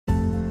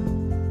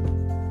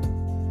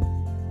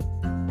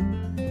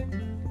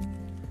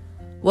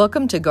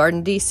Welcome to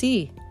Garden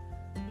DC,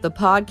 the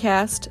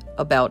podcast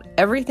about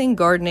everything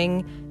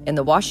gardening in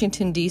the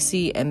Washington,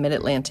 D.C. and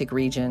Mid-Atlantic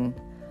region.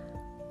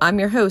 I'm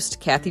your host,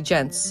 Kathy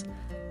Jentz.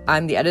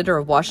 I'm the editor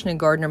of Washington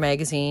Gardener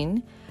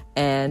magazine,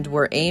 and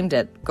we're aimed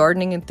at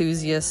gardening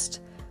enthusiasts,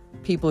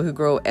 people who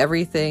grow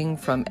everything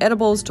from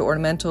edibles to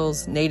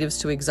ornamentals, natives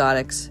to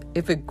exotics.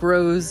 If it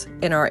grows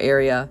in our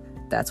area,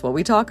 that's what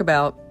we talk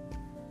about.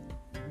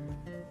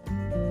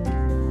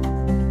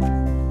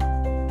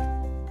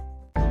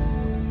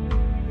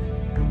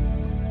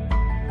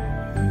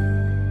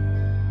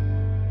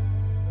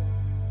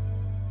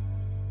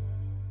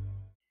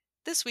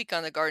 This week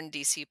on the Garden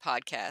DC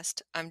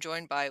podcast, I'm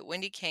joined by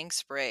Wendy Kang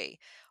Spray,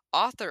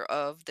 author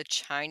of The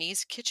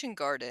Chinese Kitchen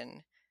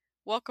Garden.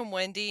 Welcome,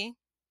 Wendy.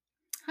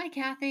 Hi,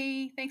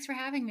 Kathy. Thanks for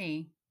having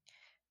me.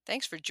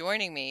 Thanks for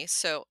joining me.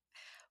 So,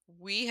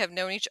 we have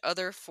known each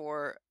other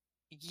for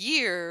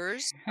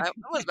years. I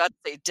was about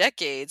to say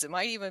decades. It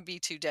might even be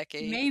 2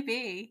 decades.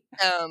 Maybe.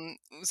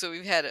 So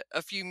we've had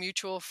a few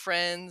mutual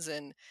friends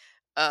and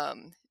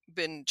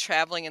been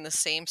traveling in the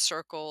same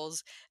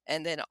circles.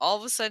 And then all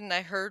of a sudden,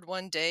 I heard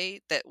one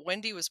day that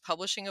Wendy was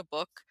publishing a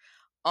book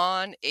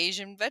on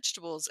Asian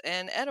vegetables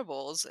and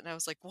edibles. And I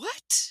was like,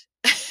 what?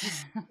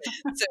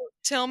 So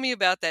tell me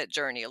about that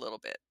journey a little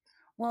bit.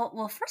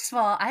 Well, first of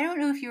all, I don't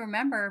know if you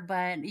remember,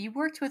 but you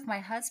worked with my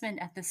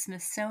husband at the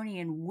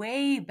Smithsonian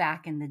way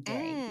back in the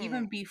day, Mm.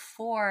 even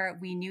before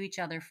we knew each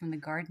other from the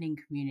gardening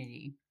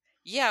community.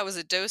 Yeah, I was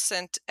a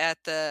docent at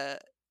the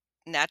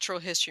Natural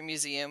History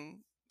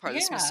Museum, part of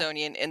the Yeah.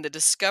 Smithsonian, in the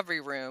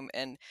Discovery Room.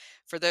 And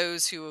for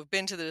those who have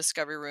been to the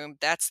Discovery Room,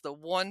 that's the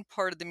one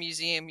part of the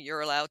museum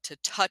you're allowed to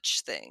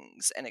touch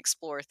things and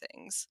explore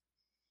things.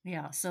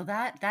 Yeah. So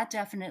that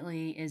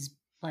definitely is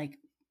like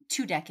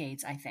 2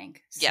 decades, I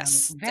think. So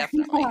Yes, very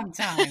definitely. long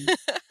time.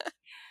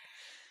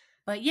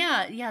 But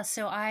yeah.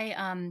 So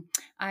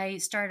I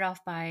started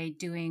off by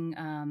doing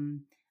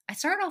I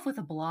started off with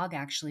a blog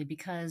actually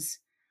because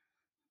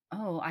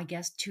I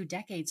guess 2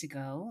 decades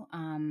ago,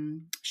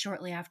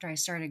 shortly after I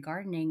started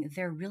gardening,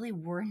 there really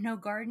were no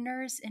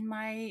gardeners in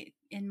my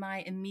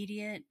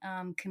immediate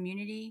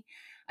community.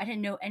 I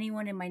didn't know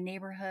anyone in my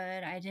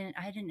neighborhood. I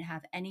didn't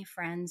have any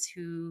friends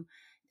who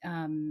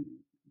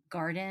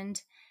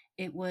gardened.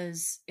 It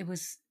was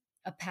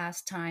a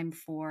pastime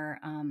for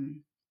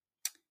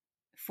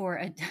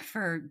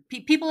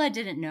people I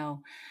didn't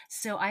know.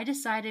 So I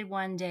decided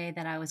one day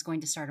that I was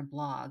going to start a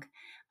blog,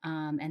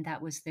 and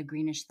that was the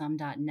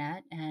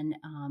greenishthumb.net. And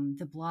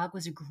the blog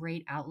was a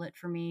great outlet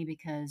for me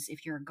because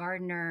if you're a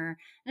gardener,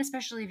 and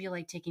especially if you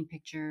like taking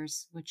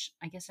pictures, which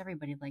I guess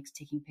everybody likes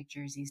taking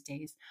pictures these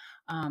days,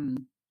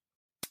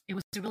 it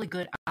was a really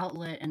good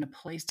outlet and a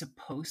place to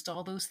post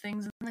all those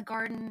things in the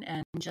garden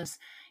and just,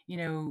 you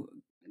know,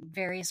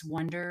 various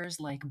wonders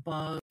like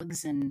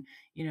bugs and,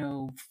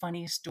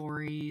 funny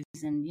stories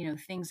and,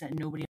 things that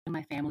nobody in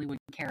my family would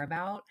care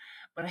about.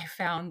 But I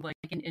found like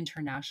an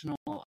international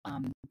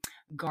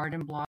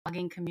garden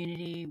blogging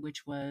community,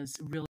 which was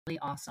really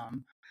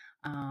awesome.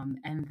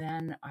 And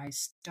then I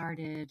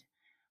started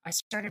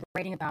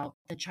writing about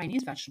the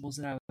Chinese vegetables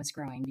that I was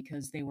growing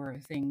because they were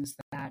things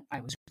that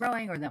I was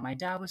growing or that my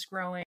dad was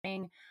growing.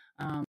 And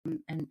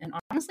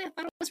honestly, I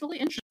thought it was really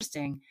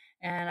interesting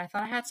and I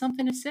thought I had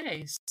something to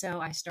say. So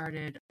I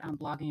started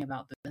blogging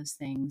about those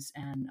things,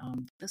 and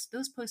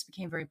those posts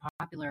became very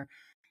popular.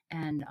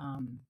 And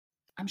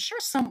I'm sure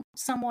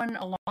someone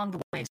along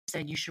the way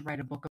said you should write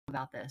a book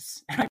about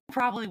this, and I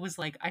probably was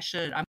like, I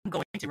should. I'm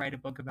going to write a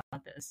book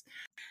about this,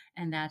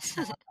 and that's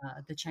how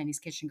the Chinese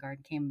Kitchen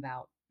Garden came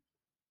about.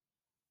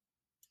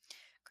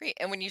 Great.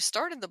 And when you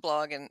started the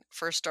blog and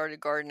first started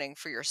gardening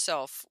for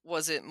yourself,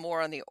 was it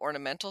more on the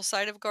ornamental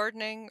side of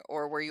gardening,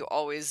 or were you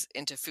always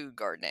into food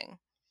gardening?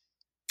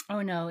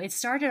 Oh no, it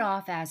started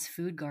off as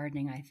food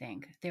gardening, I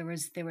think. There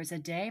was a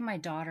day my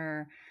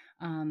daughter,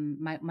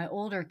 my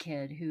older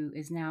kid who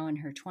is now in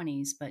her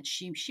 20s, but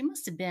she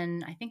must have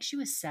been, I think she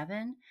was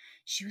 7.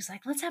 She was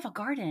like, "Let's have a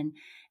garden."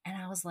 And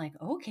I was like,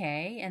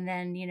 "Okay." And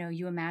then,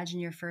 you imagine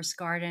your first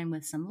garden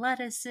with some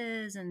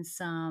lettuces and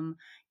some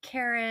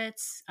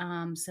carrots.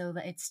 So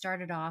that it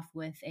started off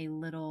with a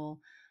little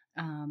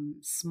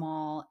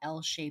small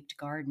L-shaped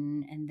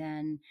garden, and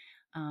then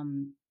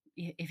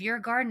if you're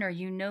a gardener,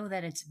 you know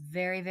that it's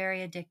very,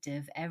 very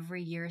addictive.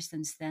 Every year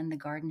since then, the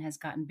garden has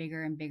gotten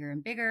bigger and bigger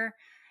and bigger.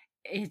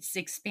 It's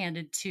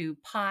expanded to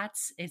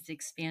pots. It's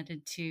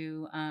expanded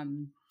to,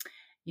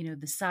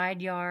 the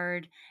side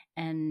yard,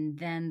 and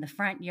then the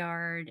front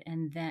yard,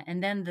 and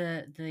then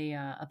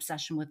the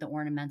obsession with the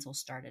ornamental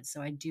started.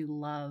 So I do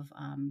love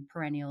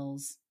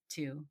perennials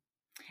too,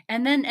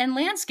 and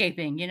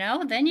landscaping.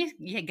 Then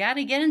you got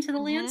to get into the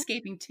Hmm.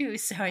 landscaping too.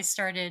 So I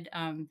started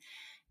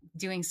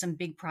doing some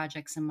big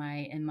projects in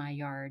my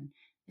yard.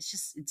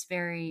 It's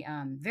very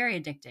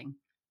very addicting.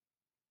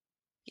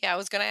 Yeah, I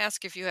was going to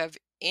ask if you have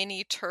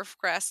any turf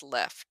grass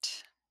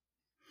left.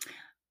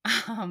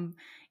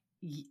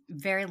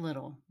 Very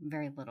little,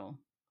 very little.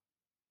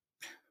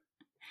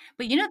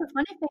 But you know, the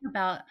funny thing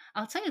about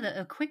I'll tell you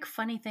a quick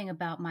funny thing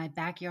about my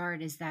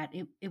backyard is that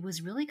it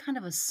was really kind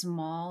of a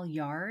small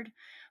yard,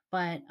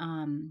 but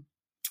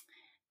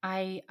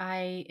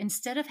I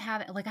instead of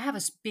having like I have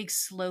a big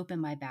slope in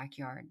my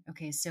backyard.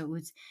 Okay, so it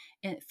was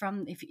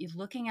from if you're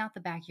looking out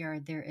the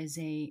backyard, there is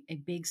a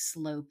big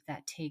slope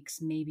that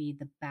takes maybe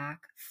the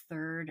back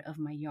third of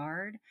my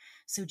yard.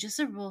 So just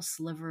a real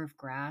sliver of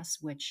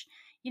grass, which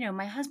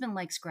my husband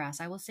likes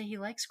grass. I will say he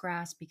likes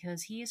grass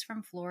because he is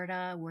from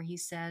Florida, where he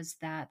says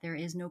that there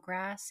is no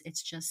grass;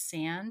 it's just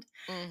sand.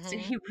 So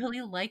Mm-hmm. he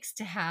really likes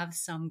to have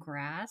some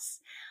grass.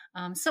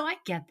 So I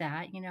get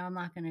that. I'm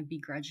not going to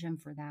begrudge him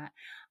for that.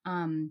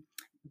 Um,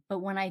 but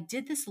when I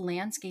did this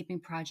landscaping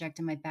project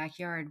in my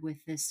backyard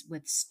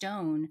with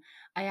stone,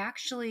 I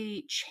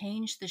actually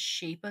changed the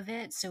shape of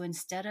it. So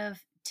instead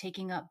of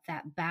taking up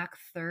that back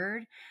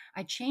third,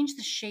 I changed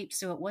the shape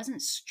so it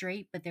wasn't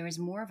straight, but there was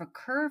more of a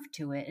curve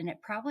to it, and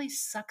it probably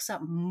sucks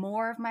up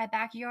more of my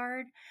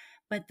backyard.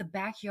 But the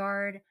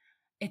backyard,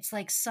 it's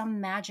like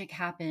some magic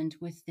happened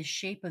with the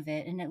shape of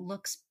it, and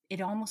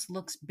it almost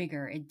looks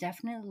bigger. It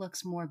definitely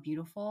looks more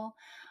beautiful,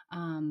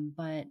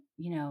 but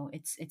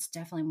it's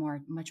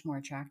definitely much more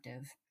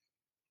attractive.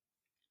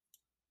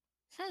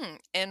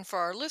 And for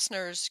our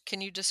listeners,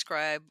 can you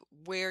describe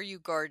where you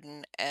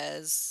garden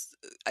as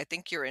I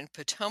think you're in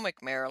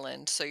Potomac,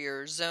 Maryland, so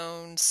you're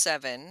zone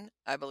 7,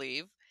 I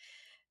believe,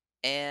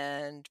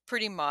 and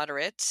pretty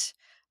moderate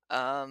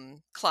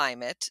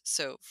climate.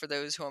 So for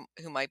those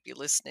who might be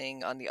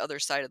listening on the other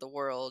side of the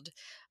world,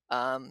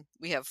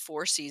 we have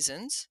 4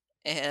 seasons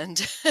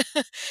and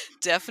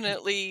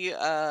definitely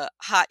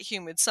hot,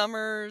 humid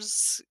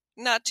summers,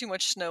 not too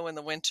much snow in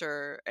the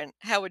winter. And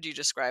how would you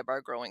describe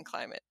our growing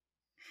climate?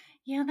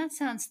 Yeah, that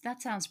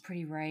sounds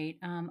pretty right.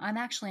 I'm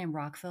actually in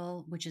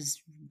Rockville, which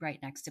is right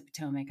next to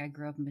Potomac. I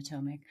grew up in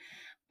Potomac,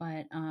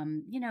 but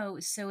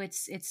so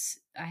it's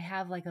I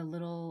have like a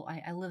little.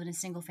 I live in a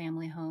single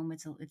family home.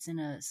 It's in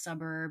a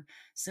suburb,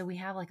 so we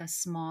have like a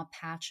small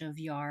patch of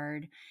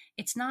yard.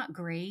 It's not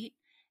great,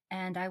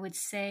 and I would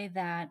say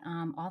that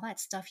all that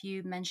stuff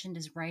you mentioned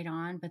is right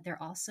on, but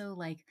they're also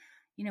like.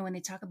 When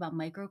they talk about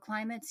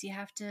microclimates, you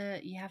have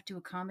to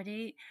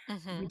accommodate.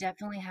 We Hmm.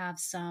 definitely have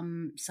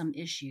some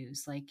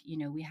issues, like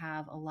we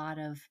have a lot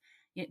of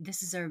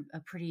this is a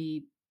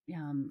pretty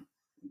um,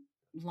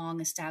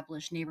 long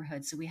established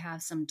neighborhood, so we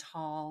have some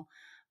tall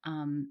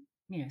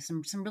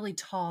some really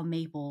tall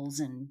maples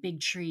and big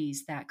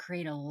trees that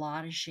create a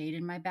lot of shade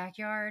in my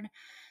backyard.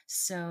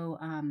 So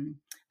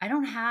I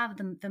don't have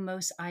the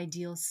most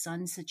ideal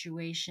sun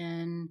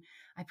situation.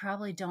 I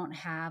probably don't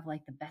have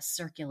like the best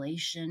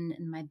circulation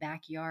in my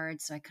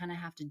backyard, so I kind of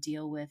have to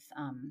deal with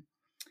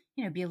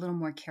be a little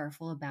more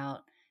careful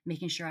about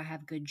making sure I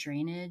have good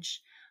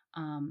drainage.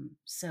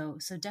 So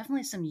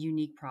definitely some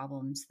unique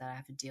problems that I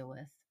have to deal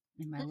with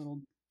in my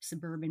little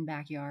suburban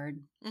backyard.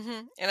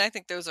 And I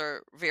think those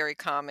are very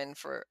common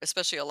for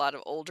especially a lot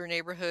of older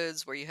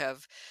neighborhoods where you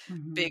have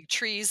Hmm. big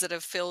trees that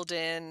have filled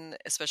in,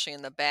 especially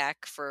in the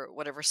back for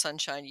whatever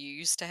sunshine you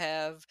used to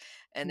have.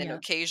 And then Yep.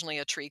 occasionally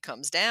a tree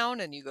comes down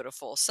and you go to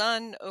full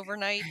sun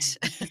overnight.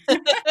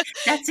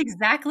 That's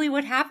exactly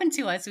what happened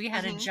to us. We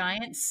had a Hmm.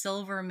 giant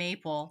silver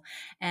maple,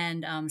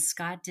 and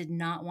Scott did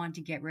not want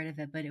to get rid of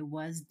it, but it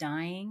was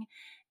dying,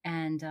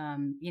 and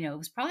it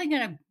was probably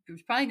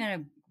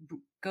gonna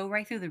go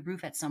right through the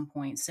roof at some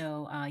point.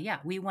 So yeah,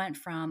 we went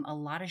from a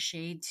lot of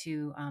shade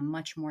to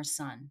much more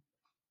sun.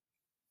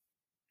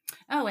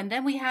 Oh, and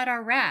then we had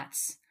our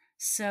rats.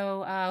 So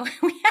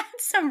we had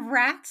some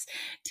rats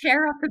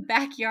tear up the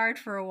backyard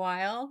for a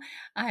while.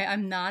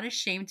 I'm not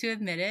ashamed to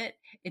admit it.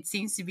 It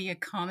seems to be a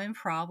common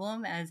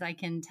problem, as I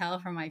can tell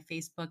from my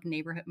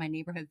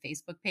neighborhood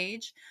Facebook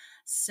page.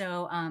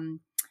 So,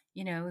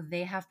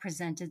 they have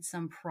presented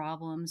some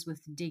problems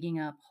with digging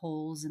up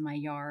holes in my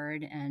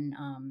yard and,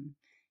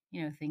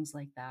 things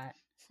like that.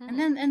 And Hmm.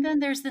 then and then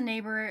there's the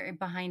neighbor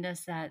behind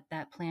us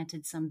that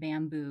planted some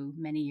bamboo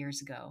many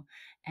years ago,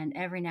 and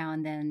every now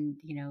and then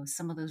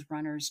some of those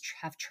runners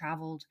have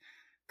traveled,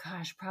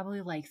 gosh,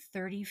 probably like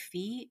 30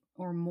 feet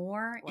or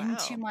more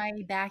into Wow. my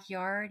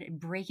backyard,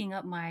 breaking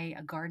up my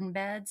garden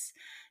beds.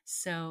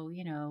 So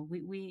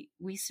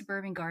we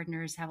suburban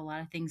gardeners have a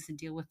lot of things to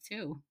deal with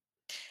too.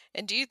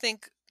 And do you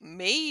think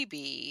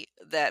maybe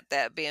that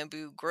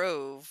bamboo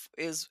grove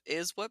is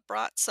what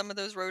brought some of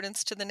those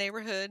rodents to the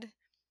neighborhood?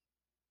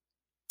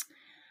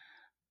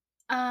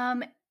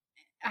 um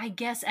I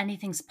guess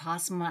anything's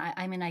possible.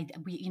 I mean,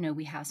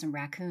 we have some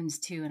raccoons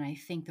too, and I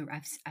think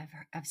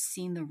I've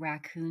seen the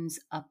raccoons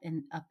up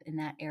in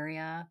that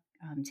area,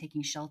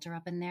 taking shelter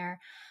up in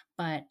there,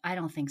 but I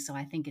don't think so.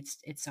 I think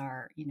it's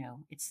our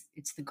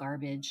it's the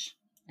garbage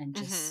and Hmm.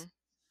 just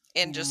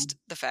And you know. just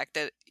the fact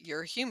that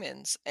you're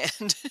humans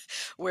and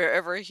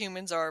wherever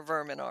humans are,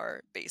 vermin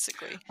are,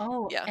 basically.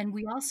 Oh, Yeah. and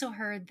we also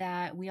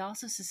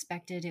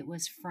suspected it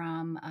was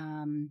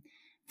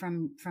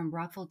from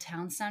Rockville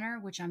Town Center,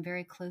 which I'm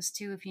very close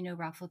to, if you know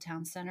Rockville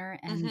Town Center,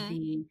 and Mm-hmm.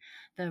 the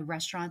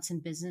restaurants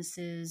and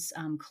businesses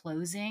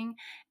closing,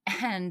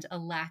 and a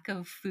lack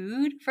of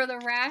food for the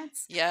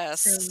rats.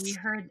 So we Yes.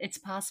 heard it's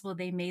possible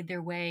they made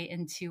their way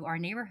into our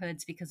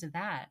neighborhoods because of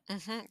that,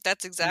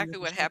 That's with exactly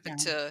the what happened shutdown.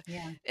 to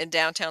Yeah. in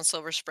downtown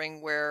Silver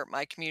Spring where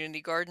my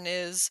community garden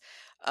is.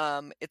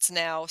 It's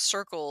now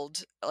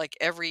circled like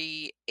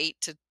every 8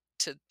 to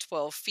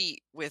 12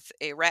 feet with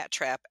a rat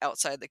trap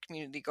outside the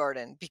community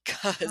garden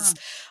because Huh.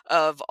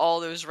 of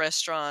all those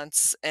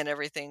restaurants and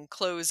everything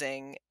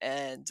closing,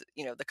 and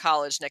the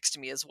college next to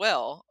me as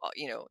well.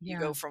 You Yeah.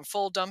 go from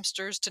full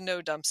dumpsters to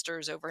no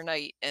dumpsters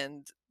overnight,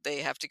 and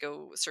they have to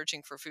go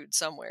searching for food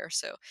somewhere.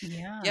 So,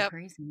 Yeah. yep,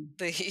 Crazy.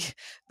 the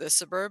the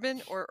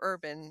suburban or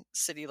urban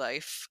city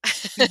life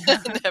Yeah.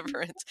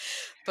 never ends.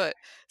 But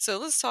so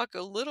let's talk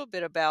a little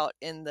bit about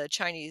in the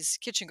Chinese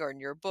kitchen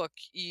garden, your book,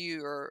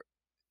 your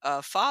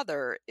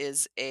father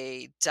is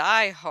a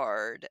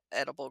die-hard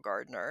edible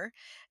gardener,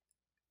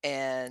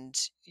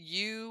 and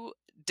you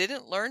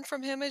didn't learn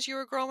from him as you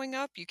were growing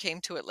up. You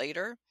came to it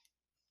later.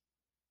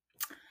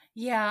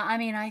 Yeah, I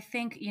mean, I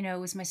think, it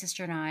was my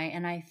sister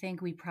and I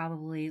think we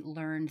probably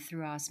learned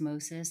through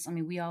osmosis. I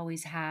mean, we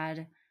always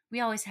had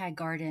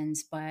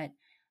gardens, but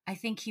I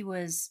think he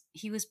was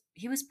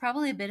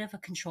probably a bit of a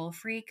control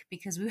freak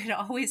because we would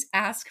always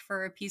ask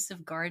for a piece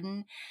of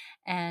garden,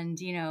 and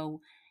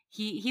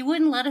he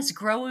wouldn't let us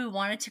grow what we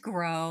wanted to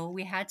grow.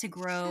 We had to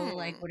grow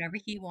like Hmm. whatever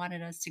he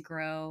wanted us to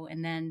grow,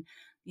 and then,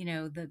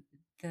 the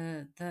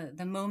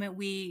moment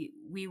we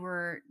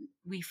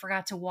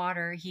forgot to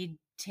water, he'd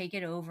take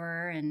it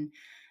over, and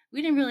we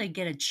didn't really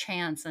get a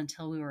chance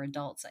until we were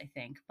adults, I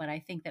think. But I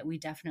think that we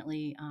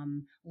definitely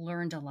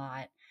learned a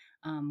lot.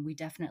 We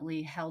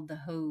definitely held the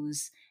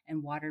hose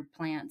and watered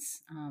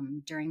plants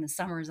during the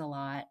summers a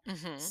lot.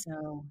 Hmm.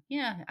 So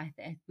yeah, I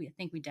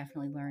think we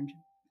definitely learned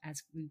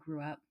as we grew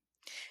up.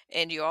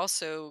 And you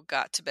also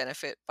got to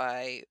benefit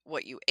by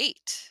what you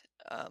ate,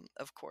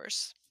 of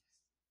course.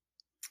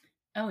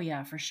 Oh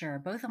yeah, for sure.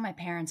 Both of my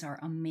parents are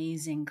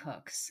amazing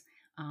cooks.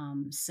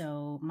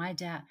 So my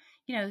dad,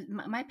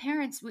 my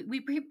parents,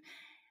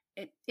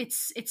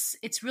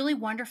 it's really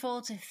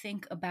wonderful to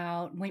think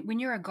about when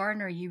you're a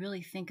gardener. You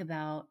really think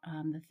about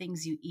the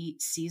things you eat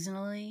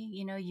seasonally.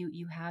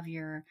 You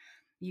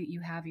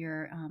have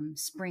your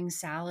spring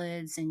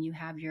salads, and you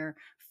have your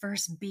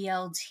first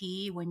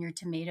BLT when your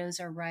tomatoes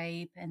are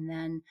ripe, and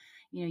then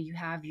you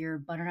have your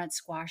butternut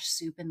squash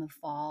soup in the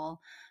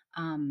fall.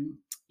 um,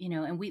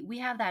 and we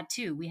have that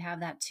too. We have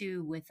that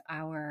too with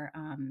our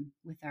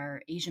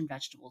Asian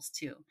vegetables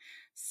too.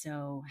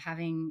 So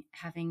having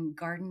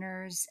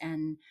gardeners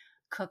and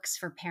cooks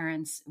for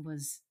parents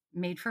was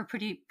made for a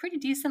pretty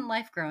decent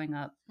life growing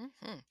up.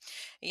 Hmm.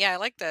 Yeah, I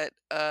like that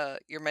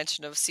your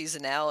mention of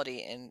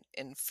seasonality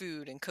in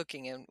food and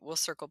cooking, and we'll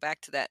circle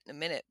back to that in a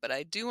minute. But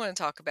I do want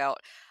to talk about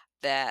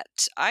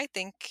that. I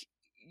think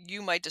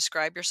you might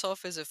describe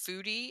yourself as a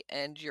foodie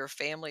and your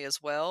family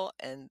as well,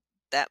 and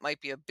that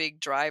might be a big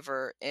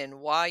driver in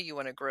why you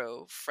want to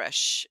grow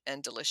fresh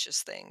and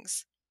delicious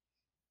things.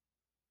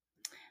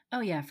 Oh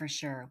yeah, for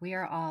sure. We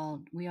are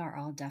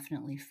all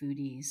definitely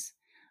foodies.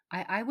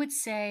 I would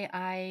say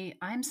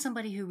I'm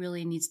somebody who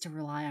really needs to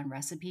rely on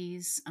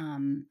recipes.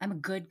 I'm a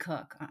good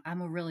cook. I'm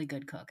a really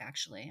good cook,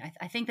 actually.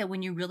 I think that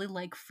when you really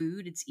like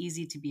food, it's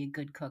easy to be a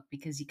good cook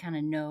because you kind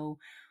of know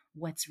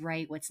what's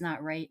right, what's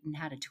not right, and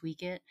how to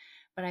tweak it.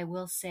 But I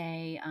will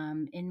say,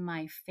 in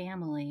my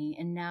family,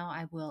 and now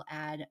I will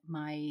add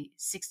my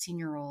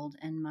 16-year-old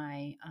and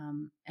my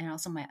and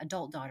also my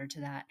adult daughter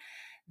to that.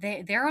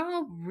 They're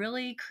all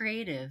really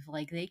creative.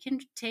 Like they can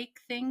take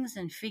things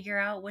and figure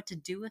out what to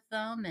do with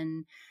them,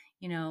 and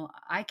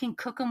I can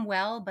cook them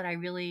well, but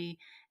I'm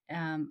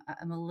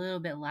a little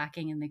bit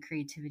lacking in the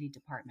creativity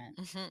department.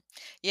 Hmm.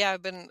 Yeah,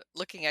 I've been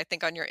looking, I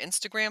think, on your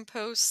Instagram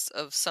posts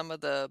of some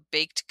of the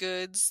baked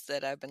goods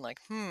that I've been like,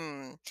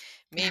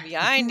 maybe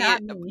I need.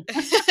 Not me.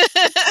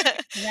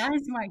 That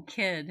is my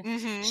kid.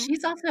 Hmm.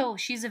 She's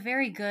a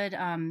very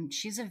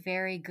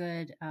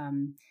good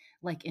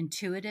like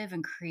intuitive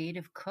and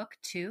creative cook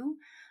too.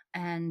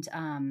 And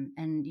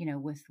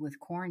with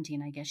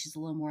quarantine, I guess she's a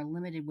little more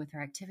limited with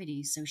her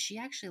activities. So she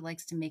actually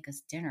likes to make us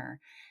dinner,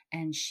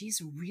 and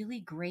she's really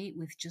great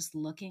with just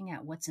looking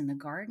at what's in the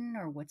garden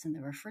or what's in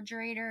the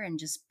refrigerator and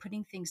just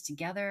putting things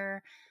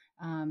together.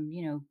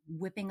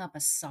 Whipping up a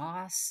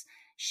sauce.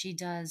 She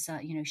does.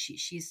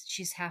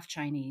 She's half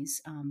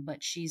Chinese,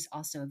 but she's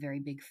also a very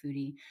big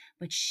foodie.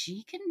 But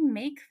she can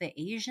make the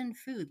Asian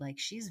food. Like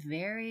she's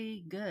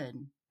very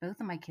good. Both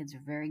of my kids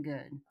are very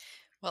good.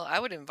 Well, I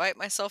would invite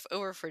myself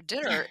over for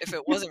dinner if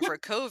it wasn't for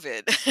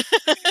COVID.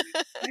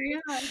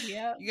 Yeah,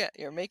 yeah.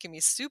 You're making me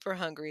super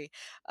hungry.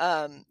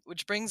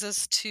 Which brings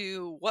us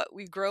to what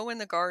we grow in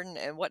the garden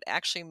and what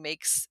actually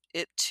makes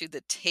it to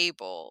the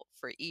table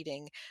for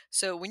eating.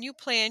 So, when you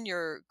plan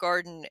your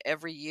garden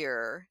every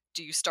year,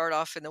 do you start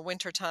off in the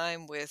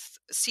wintertime with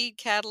seed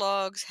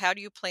catalogs? How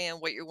do you plan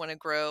what you want to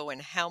grow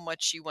and how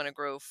much you want to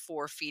grow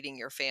for feeding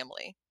your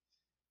family?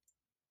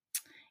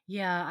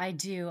 Yeah, I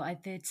do.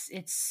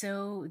 It's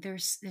so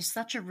there's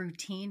such a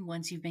routine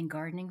once you've been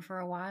gardening for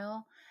a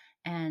while,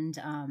 and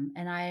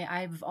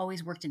I've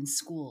always worked in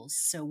schools,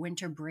 so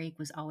winter break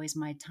was always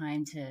my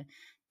time to.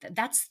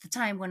 That's the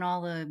time when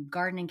all the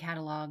gardening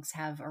catalogs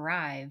have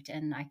arrived,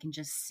 and I can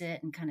just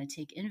sit and kind of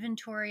take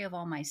inventory of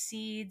all my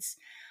seeds.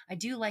 I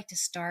do like to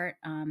start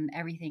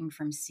everything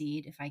from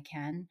seed if I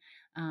can.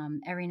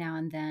 Every now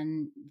and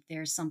then,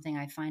 there's something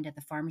I find at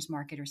the farmers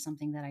market or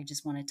something that I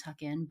just want to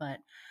tuck in,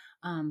 but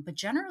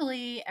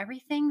generally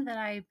everything that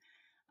I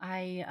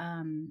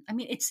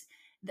mean,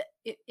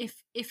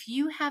 if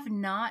you have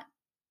not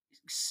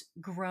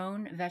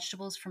grown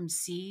vegetables from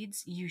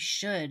seeds, you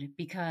should,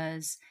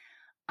 because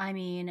I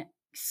mean,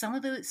 some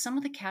of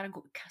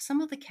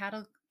the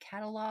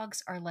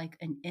catalogs are like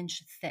an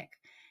inch thick.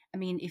 I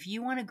mean, if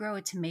you want to grow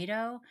a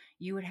tomato,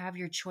 you would have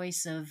your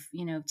choice of,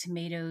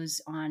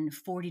 tomatoes on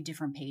 40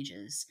 different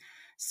pages.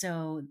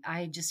 So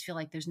I just feel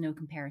like there's no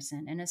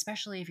comparison. And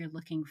especially if you're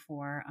looking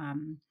for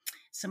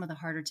some of the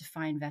harder to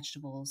find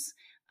vegetables,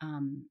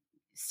 um,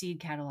 seed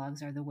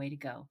catalogs are the way to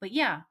go. But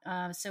yeah,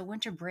 so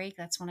winter break,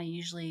 that's when I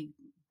usually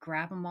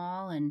grab them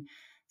all and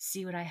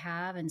see what I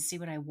have and see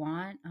what I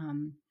want.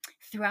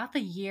 Throughout the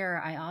year,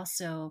 I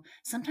also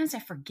sometimes I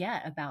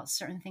forget about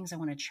certain things I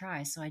want to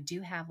try. So I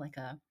do have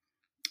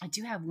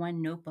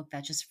one notebook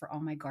that's just for all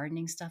my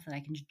gardening stuff that I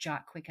can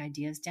jot quick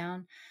ideas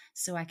down,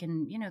 so I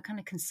can, kind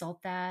of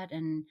consult that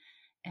and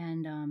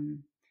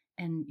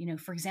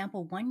for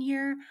example, one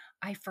year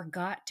I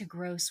forgot to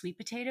grow sweet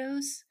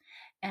potatoes,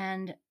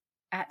 and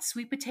at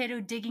sweet potato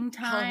digging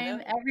Oh no.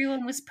 time,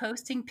 everyone was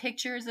posting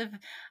pictures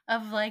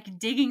of like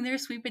digging their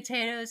sweet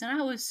potatoes, and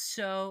I was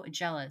so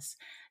jealous.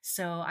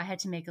 So I had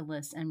to make a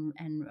list and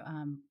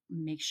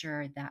make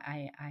sure that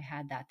I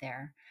had that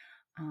there.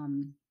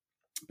 Um,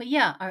 but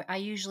yeah, I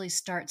usually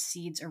start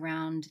seeds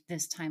around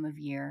this time of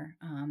year,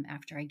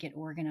 after I get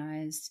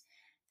organized,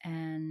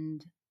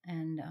 and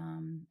and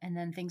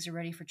then things are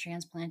ready for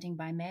transplanting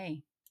by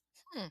May.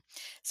 Hmm.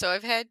 So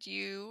I've had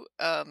you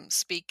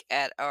speak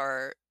at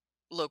our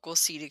local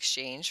seed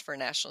exchange for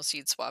National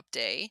Seed Swap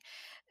Day,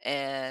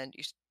 and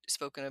you've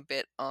spoken a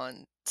bit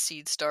on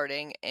seed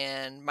starting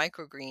and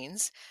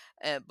microgreens.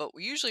 But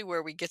usually,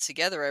 where we get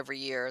together every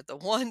year, the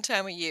one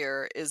time a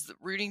year is the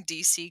Rooting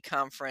DC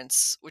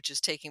conference, which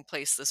is taking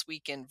place this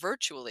weekend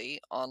virtually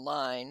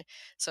online.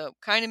 So,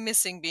 kind of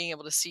missing being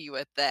able to see you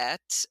at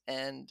that.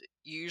 And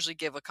you usually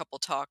give a couple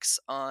talks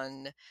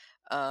on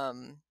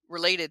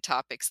related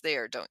topics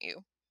there, don't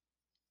you?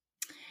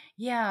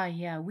 Yeah,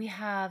 yeah, we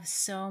have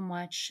so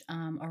much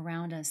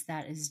around us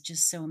that is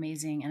just so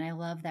amazing, and I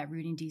love that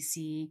Rooting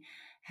DC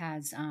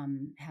has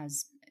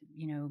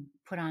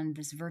put on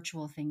this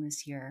virtual thing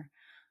this year.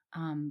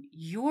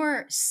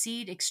 Your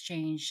seed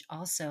exchange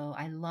also,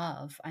 I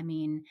love. I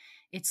mean,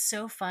 it's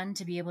so fun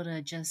to be able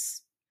to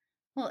just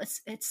well,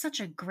 it's such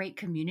a great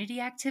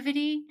community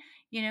activity,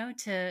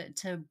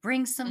 to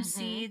bring some Hmm.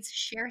 seeds,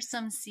 share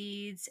some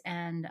seeds,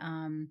 and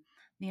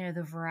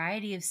the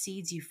variety of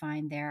seeds you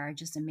find there are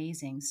just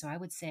amazing. So I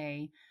would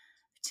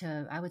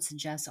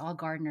suggest all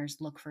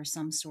gardeners look for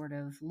some sort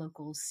of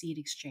local seed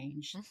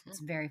exchange. Hmm. It's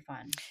very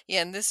fun.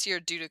 Yeah, and this year,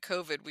 due to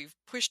COVID, we've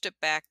pushed it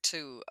back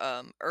to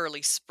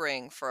early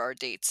spring for our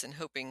dates and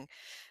hoping,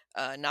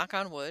 knock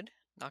on wood,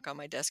 knock on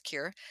my desk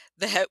here,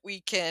 that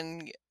we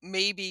can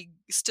maybe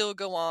still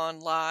go on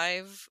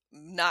live,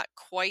 not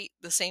quite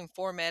the same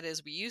format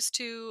as we used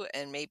to,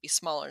 and maybe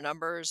smaller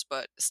numbers,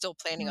 but still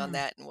planning on Mm.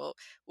 that. And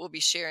we'll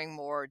be sharing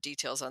more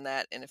details on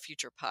that in a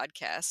future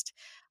podcast.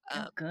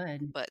 Oh, Uh,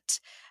 good. but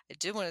I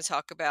did want to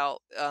talk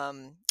about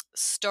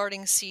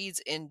starting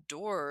seeds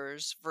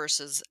indoors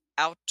versus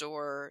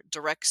outdoor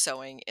direct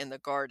sowing in the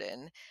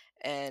garden.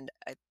 And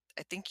I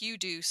think you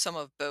do some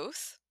of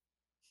both.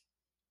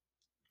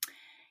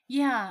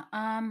 Yeah,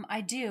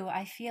 I do.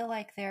 I feel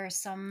like there are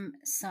some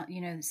some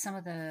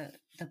of the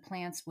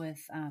plants with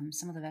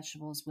some of the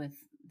vegetables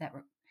with that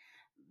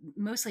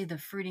mostly the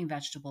fruiting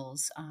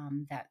vegetables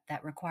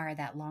that require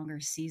that longer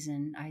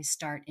season. I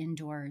start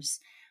indoors,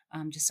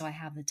 just so I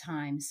have the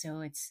time.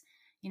 So it's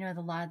a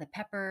lot of the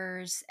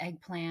peppers,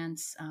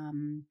 eggplants.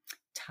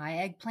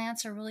 Thai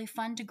eggplants are really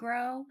fun to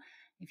grow.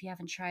 If you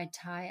haven't tried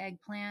Thai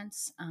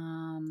eggplants,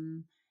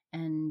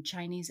 and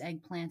Chinese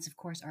eggplants, of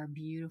course, are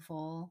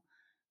beautiful.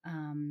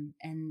 And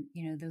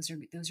those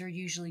are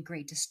usually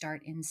great to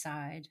start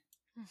inside.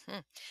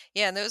 Mhm.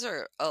 Yeah, and those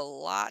are a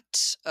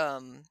lot.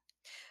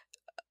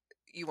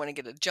 You want to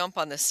get a jump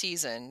on the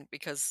season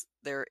because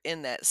they're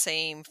in that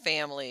same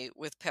family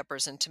with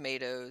peppers and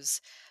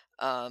tomatoes.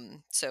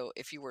 So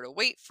if you were to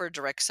wait for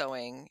direct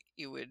sowing,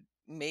 you would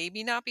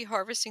maybe not be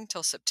harvesting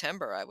till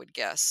September, I would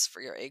guess,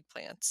 for your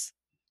eggplants.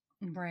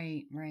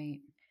 Right,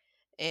 right.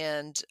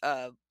 And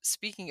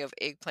speaking of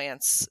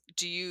eggplants,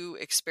 do you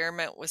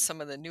experiment with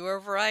some of the newer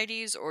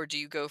varieties or do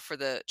you go for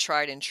the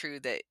tried and true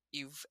that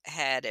you've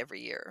had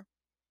every year?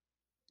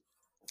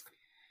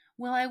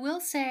 Well, I will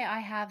say I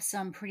have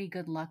some pretty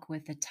good luck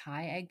with the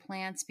Thai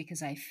eggplants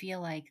because I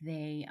feel like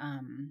they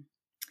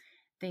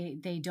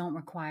don't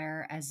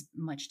require as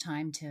much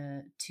time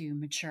to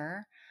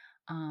mature.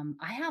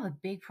 I have a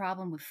big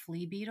problem with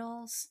flea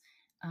beetles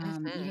Hmm.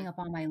 eating up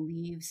all my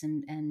leaves,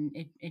 and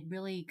it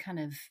really kind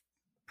of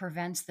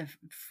prevents the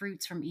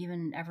fruits from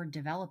even ever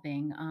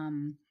developing.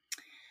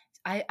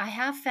 I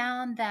have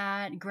found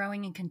that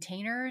growing in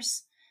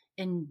containers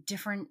in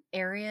different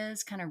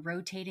areas, kind of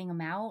rotating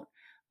them out,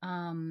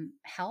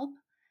 help.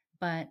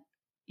 But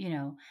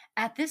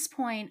at this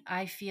point,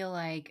 I feel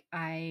like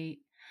I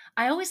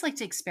always like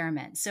to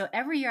experiment. So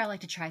every year, I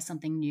like to try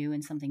something new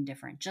and something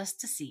different just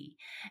to see.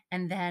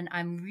 And then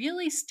I'm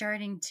really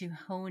starting to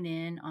hone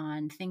in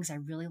on things I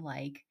really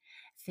like,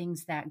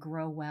 things that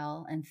grow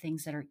well, and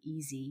things that are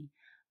easy.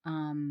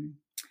 Um,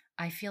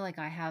 I feel like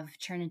I have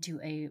turned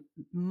into a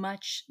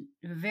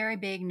very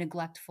big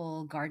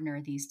neglectful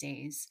gardener these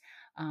days.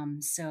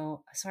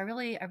 So I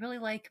really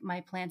like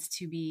my plants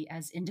to be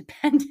as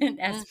independent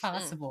as Hmm.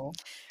 possible.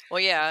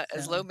 Well, yeah,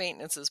 as So low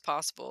maintenance as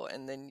possible,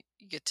 and then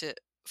you get to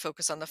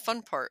focus on the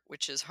fun part,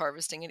 which is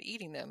harvesting and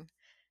eating them.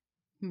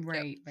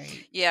 Yep. right,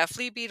 right. Yeah,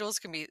 flea beetles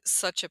can be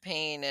such a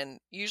pain, and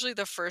usually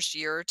the first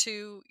year or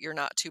two, you're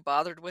not too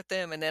bothered with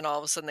them, and then all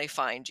of a sudden they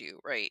find you,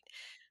 right?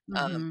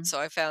 Mm-hmm. So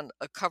I found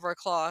a cover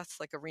cloth,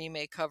 like a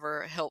remake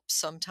cover, helps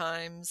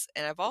sometimes,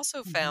 and I've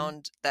also Mm-hmm.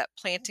 found that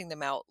planting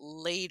them out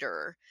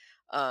later,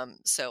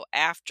 so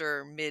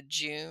after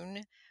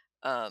mid-June,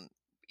 um,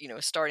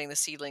 starting the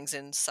seedlings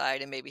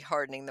inside and maybe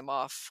hardening them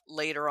off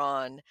later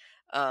on,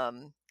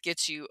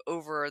 gets you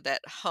over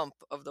that hump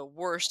of the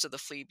worst of the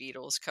flea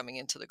beetles coming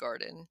into the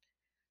garden.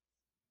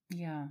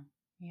 Yeah,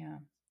 yeah.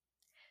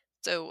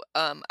 So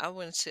I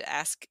wanted to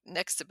ask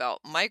next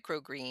about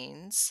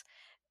microgreens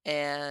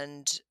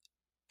and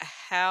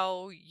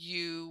how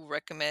you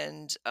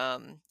recommend a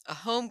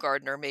home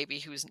gardener, maybe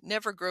who's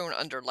never grown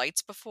under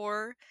lights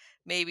before,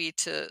 maybe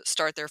to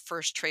start their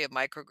first tray of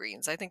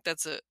microgreens. I think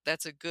that's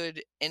a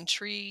good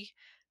entry.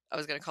 I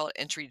was going to call it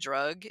entry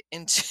drug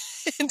into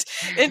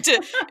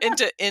into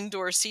into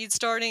indoor seed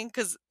starting,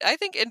 because I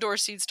think indoor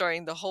seed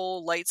starting, the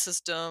whole light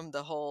system,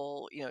 the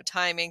whole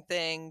timing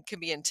thing can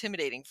be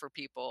intimidating for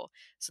people.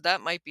 So that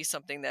might be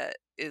something that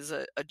is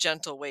a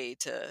gentle way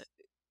to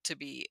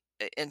be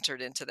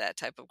entered into that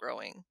type of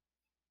growing.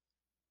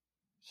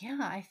 Yeah,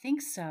 I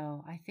think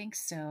so. I think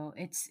so.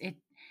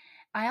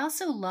 I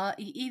also love,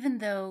 even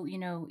though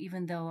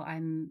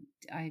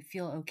I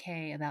feel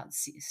okay about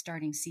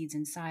starting seeds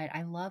inside.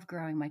 I love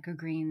growing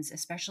microgreens,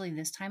 especially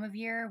this time of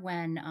year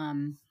when,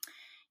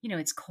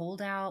 it's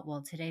cold out.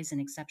 Well, today's an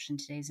exception.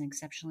 Today's an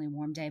exceptionally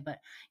warm day, but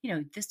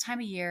this time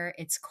of year,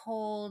 it's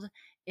cold,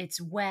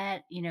 it's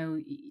wet.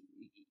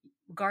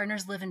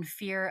 Gardeners live in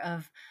fear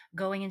of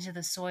going into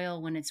the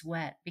soil when it's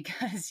wet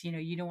because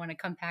you don't want to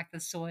compact the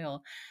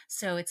soil.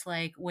 So it's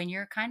like when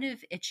you're kind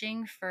of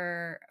itching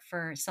for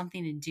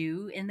something to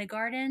do in the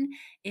garden,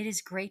 it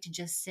is great to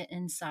just sit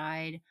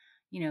inside,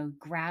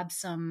 grab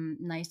some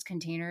nice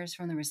containers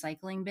from the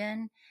recycling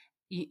bin.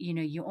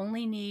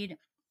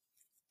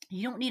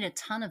 You don't need a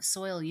ton of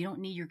soil. You don't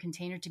need your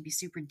container to be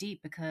super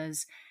deep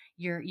because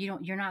you're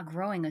not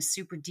growing a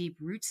super deep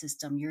root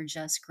system. You're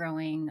just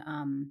growing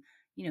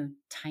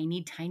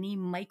tiny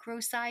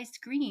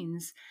micro-sized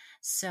greens.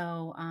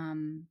 So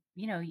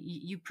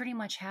you pretty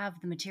much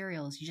have the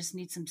materials. You just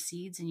need some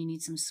seeds and you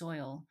need some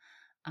soil.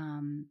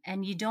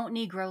 And you don't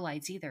need grow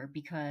lights either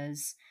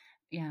because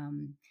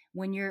um,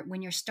 when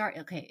you're start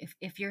okay,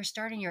 if you're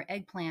starting your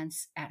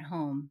eggplants at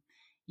home,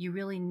 you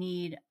really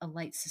need a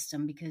light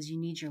system because you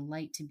need your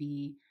light to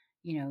be,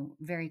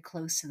 very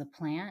close to the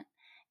plant.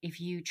 If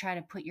you try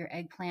to put your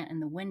eggplant in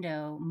the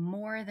window,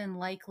 more than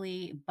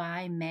likely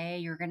by May,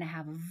 you're going to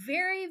have a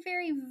very,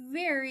 very,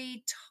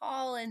 very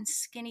tall and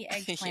skinny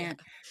Yeah. eggplant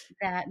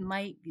that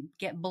might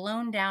get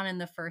blown down in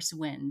the first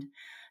wind.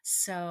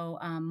 So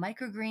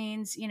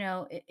microgreens,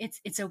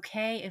 it's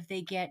okay if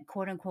they get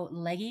quote unquote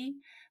leggy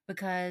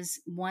because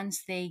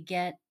once they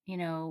get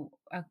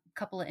a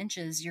couple of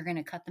inches, you're going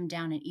to cut them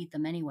down and eat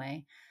them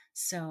anyway.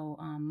 So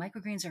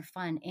microgreens are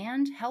fun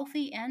and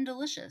healthy and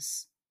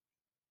delicious.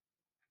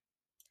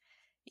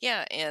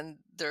 Yeah, and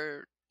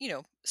they're,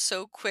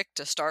 so quick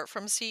to start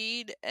from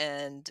seed,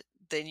 and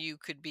then you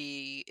could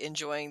be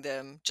enjoying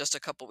them just a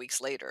couple weeks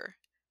later.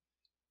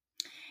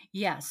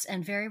 Yes,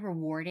 and very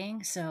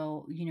rewarding.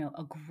 So,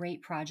 a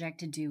great project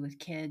to do with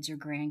kids or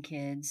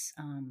grandkids.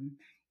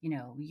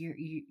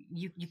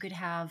 You could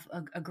have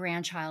a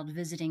grandchild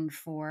visiting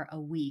for a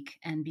week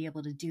and be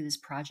able to do this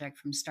project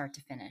from start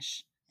to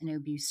finish, and it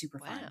would be super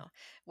fun. Wow.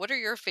 What are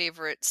your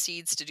favorite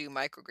seeds to do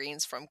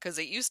microgreens from? Because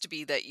it used to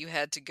be that you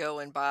had to go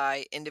and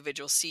buy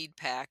individual seed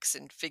packs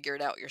and figure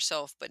it out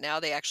yourself, but now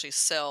they actually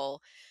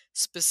sell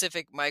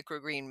specific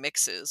microgreen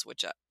mixes,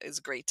 which is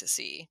great to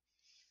see.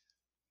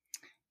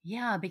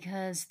 Yeah,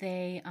 because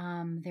a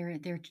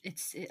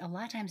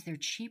lot of times they're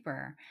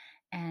cheaper,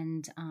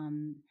 and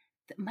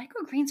the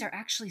microgreens are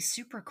actually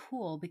super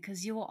cool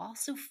because you will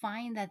also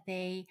find that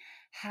they're,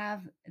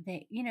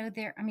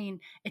 I mean,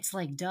 it's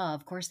like duh,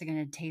 of course they're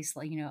going to taste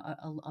like,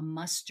 a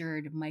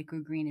mustard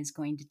microgreen is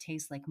going to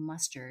taste like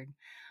mustard.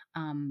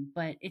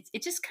 But it's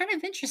just kind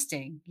of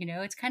interesting, you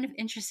know. It's kind of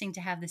interesting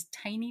to have this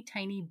tiny,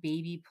 tiny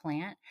baby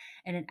plant,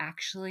 and it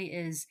actually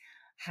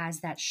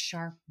has that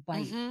sharp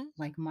bite Mhm.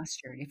 like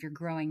mustard if you're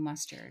growing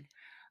mustard.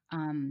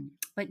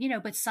 But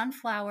but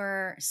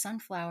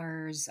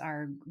sunflowers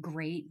are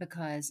great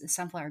because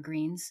sunflower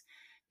greens,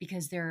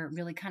 because they're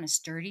really kind of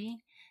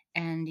sturdy,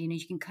 and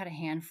you can cut a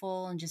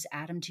handful and just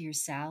add them to your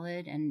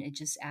salad, and it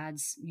just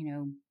adds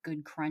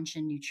good crunch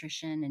and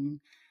nutrition,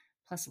 and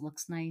plus it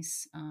looks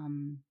nice.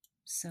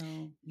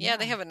 So Yeah,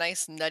 they yeah. have a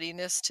nice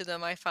nuttiness to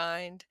them, I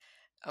find.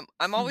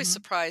 I'm always Hmm.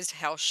 surprised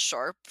how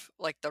sharp,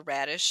 like the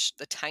radish,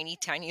 the tiny,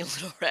 tiny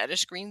little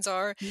radish greens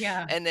are,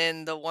 Yeah. and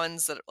then the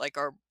ones that like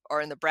are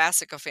in the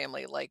brassica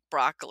family, like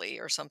broccoli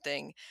or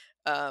something.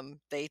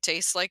 They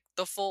taste like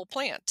the full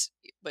plant,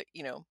 but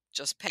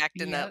just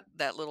packed in that Yep.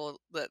 that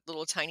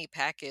little tiny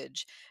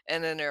package,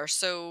 and then they're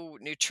so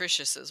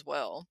nutritious as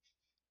well.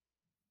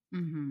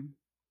 Hmm.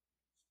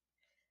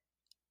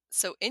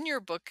 So in your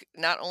book,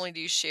 not only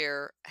do you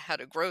share how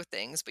to grow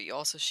things, but you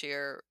also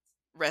share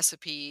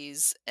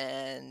recipes,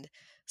 and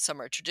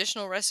some are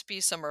traditional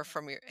recipes, some are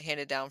from your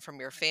handed down from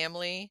your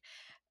family.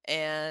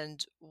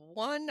 And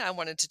one I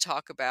wanted to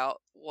talk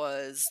about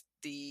was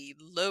the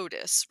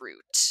lotus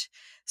root.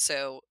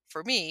 So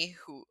for me,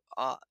 who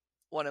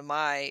one of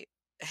my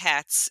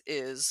hats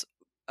is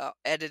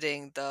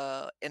editing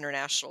the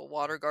International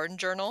Water Garden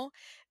Journal,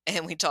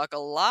 and we talk a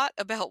lot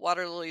about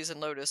water lilies and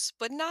lotus,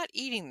 but not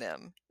eating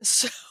them.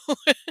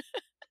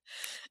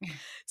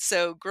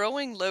 So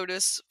growing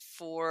lotus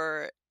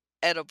for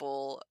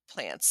edible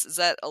plants, is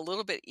that a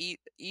little bit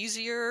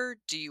easier?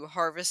 Do you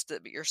harvest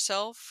it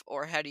yourself,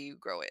 or how do you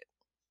grow it?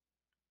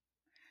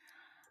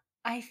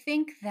 I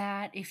think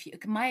that if you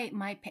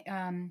my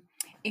pa-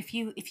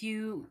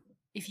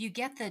 if you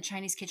get the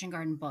Chinese Kitchen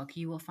Garden book,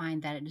 you will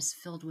find that it is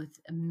filled with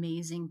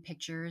amazing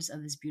pictures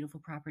of this beautiful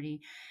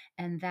property,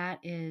 and that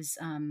is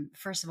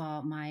first of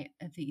all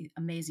the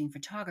amazing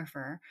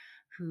photographer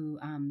who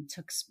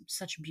took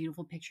such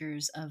beautiful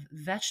pictures of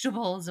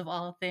vegetables of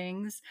all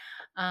things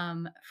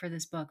for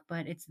this book.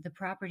 But it's the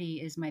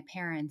property is my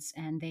parents,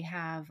 and they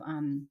have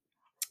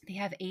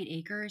 8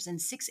 acres,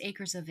 and 6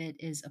 acres of it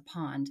is a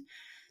pond.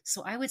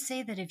 So I would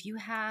say that if you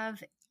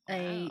have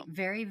a Wow.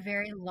 very,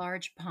 very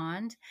large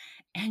pond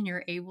and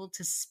you're able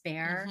to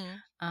spare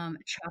Mhm.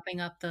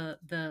 chopping up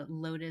the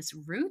lotus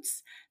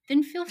roots,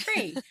 then feel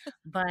free.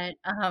 But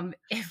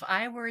if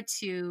I were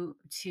to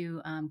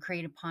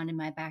create a pond in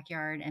my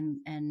backyard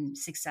and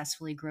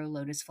successfully grow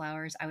lotus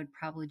flowers, I would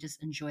probably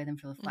just enjoy them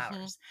for the Mhm.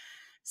 flowers.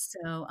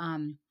 So,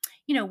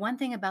 one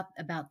thing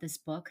about this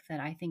book that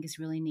I think is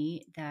really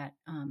neat that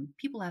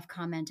people have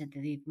commented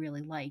that they've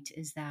really liked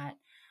is that,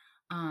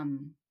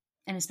 um,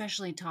 and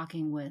especially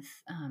talking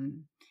with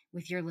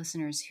your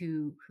listeners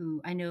who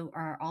I know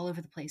are all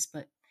over the place,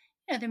 but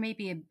there may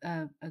be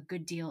a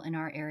good deal in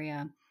our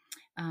area,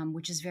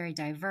 which is very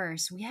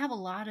diverse. We have a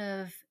lot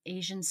of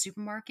Asian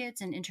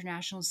supermarkets and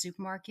international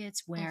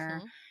supermarkets where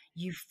Mhm.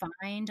 you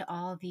find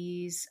all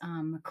these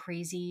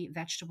crazy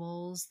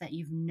vegetables that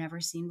you've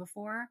never seen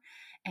before.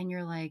 And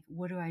you're like,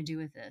 what do I do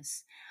with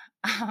this?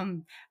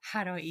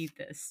 How do I eat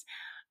this?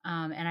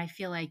 And I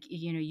feel like,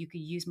 you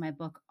could use my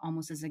book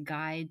almost as a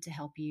guide to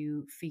help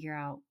you figure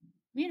out,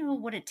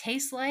 what it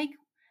tastes like,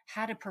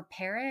 how to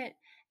prepare it,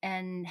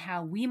 and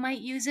how we might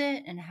use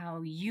it, and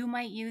how you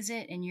might use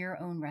it in your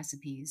own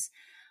recipes.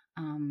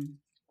 um,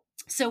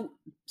 so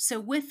so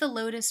with the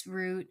lotus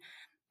root,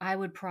 I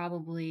would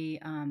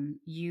probably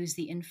use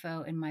the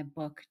info in my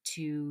book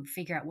to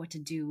figure out what to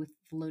do with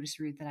the lotus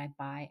root that I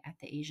buy at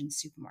the Asian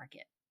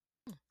supermarket.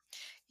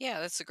 Yeah,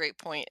 that's a great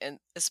point, and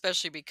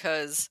especially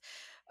because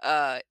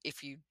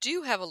if you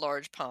do have a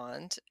large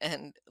pond,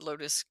 and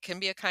lotus can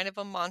be a kind of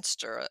a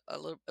monster,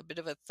 a bit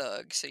of a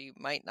thug, so you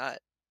might not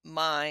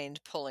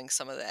mind pulling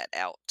some of that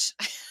out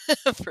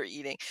for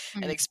eating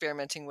and Mhm.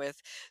 experimenting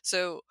with.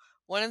 So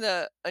one of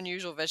the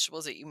unusual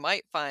vegetables that you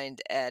might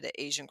find at an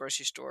Asian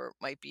grocery store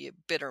might be a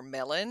bitter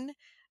melon,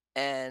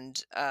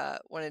 and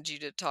wanted you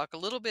to talk a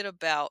little bit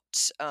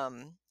about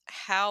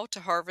how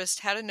to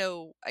harvest, how to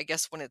know, I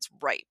guess, when it's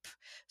ripe.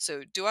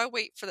 So, do I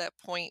wait for that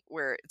point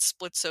where it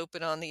splits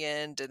open on the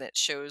end and it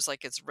shows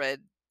like its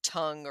red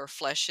tongue or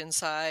flesh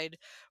inside,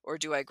 or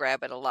do I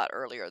grab it a lot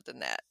earlier than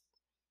that?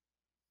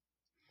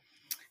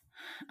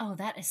 Oh,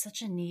 that is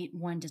such a neat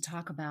one to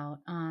talk about.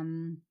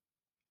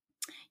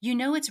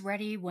 It's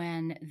ready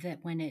when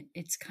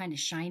it's kind of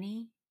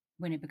shiny,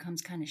 when it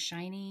becomes kind of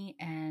shiny,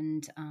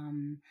 and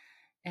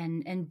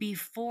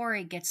before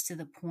it gets to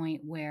the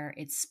point where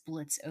it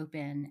splits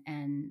open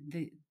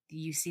and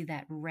you see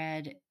that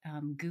red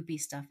goopy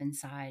stuff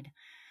inside.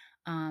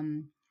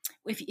 um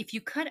if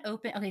you cut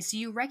open, okay, so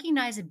you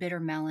recognize a bitter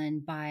melon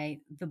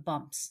by the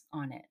bumps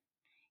on it,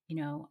 you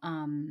know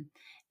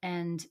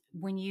and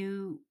when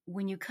you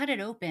cut it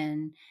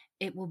open,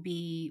 it will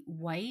be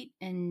white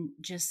and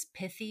just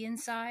pithy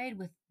inside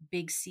with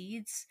big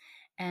seeds,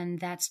 and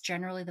that's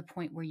generally the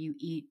point where you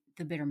eat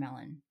the bitter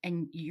melon,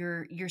 and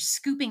you're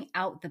scooping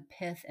out the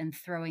pith and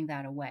throwing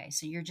that away,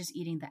 so you're just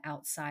eating the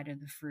outside of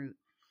the fruit.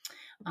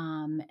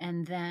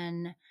 And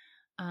then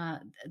uh,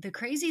 the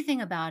crazy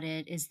thing about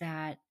it is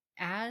that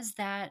as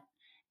that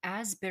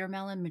as bitter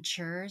melon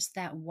matures,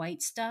 that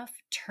white stuff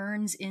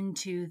turns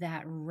into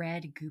that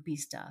red goopy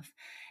stuff,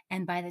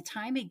 and by the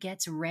time it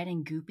gets red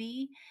and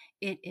goopy,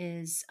 it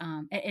is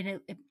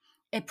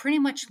it pretty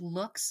much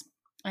looks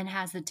and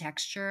has the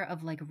texture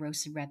of like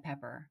roasted red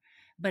pepper,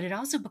 but it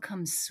also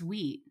becomes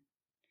sweet,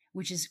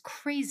 which is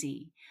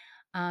crazy.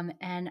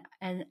 And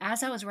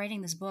as I was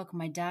writing this book,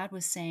 my dad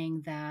was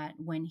saying that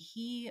when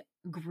he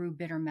grew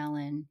bitter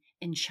melon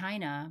in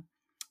China,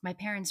 my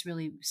parents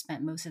really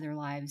spent most of their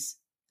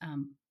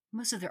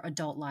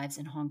adult lives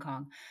in Hong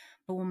Kong.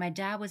 But when my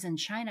dad was in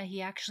China,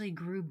 he actually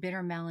grew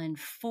bitter melon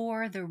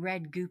for the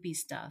red goopy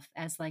stuff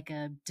as like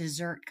a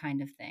dessert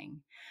kind of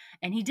thing.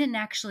 And he didn't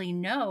actually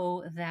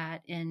know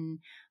that in,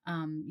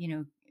 you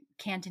know,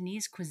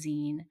 Cantonese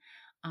cuisine,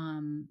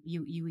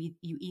 you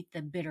eat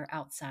the bitter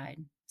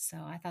outside. So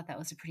I thought that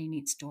was a pretty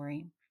neat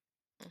story.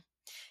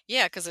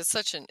 Yeah, because it's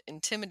such an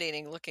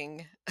intimidating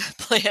looking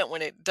plant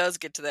when it does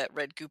get to that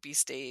red goopy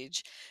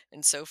stage, and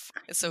it's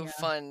so Yeah.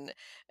 fun.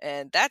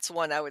 And that's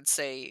one I would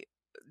say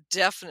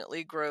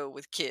definitely grow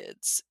with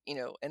kids,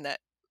 and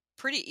that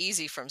pretty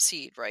easy from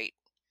seed, right?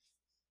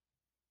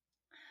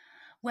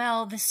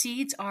 Well, the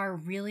seeds are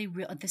really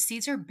real. The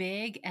seeds are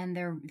big and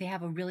they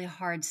have a really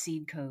hard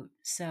seed coat.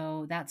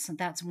 So that's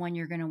one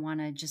you're going to want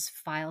to just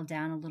file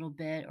down a little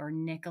bit or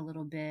nick a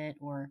little bit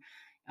or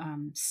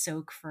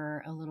soak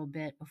for a little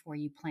bit before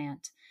you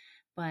plant.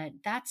 But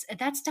that's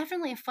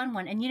definitely a fun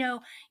one. And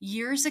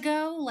years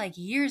ago, like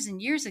years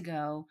and years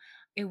ago,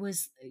 it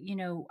was,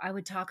 I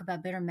would talk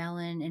about bitter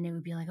melon and it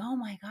would be like, oh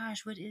my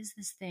gosh, what is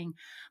this thing?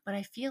 But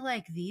I feel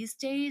like these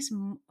days,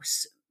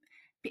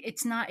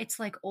 it's not, it's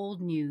like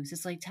old news.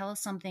 It's like, tell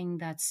us something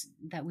that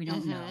we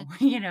don't Hmm. know,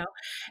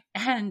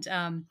 and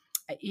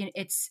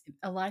it's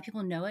a lot of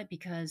people know it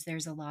because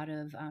there's a lot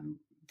of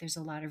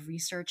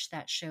research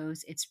that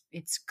shows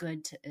it's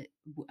good to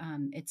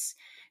it's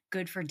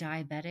good for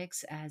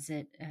diabetics as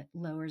it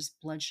lowers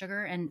blood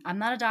sugar. And I'm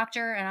not a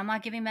doctor and I'm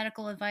not giving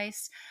medical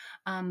advice,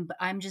 but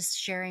I'm just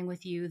sharing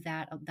with you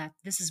that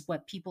this is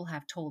what people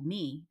have told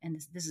me, and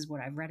this is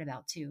what I've read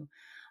about too.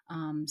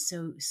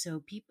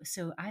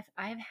 So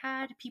I've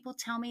had people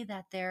tell me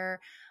that their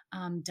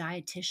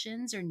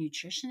dietitians or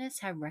nutritionists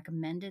have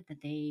recommended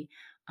that they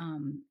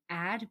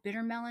add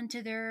bitter melon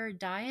to their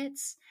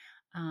diets.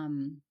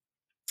 Um,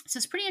 so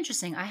it's pretty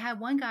interesting. I had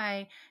one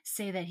guy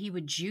say that he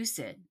would juice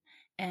it,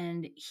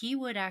 and he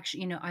would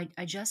actually,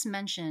 I just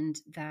mentioned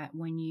that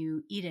when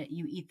you eat it,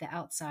 you eat the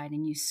outside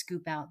and you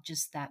scoop out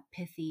just that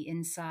pithy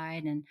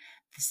inside, and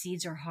the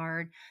seeds are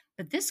hard.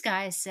 But this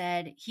guy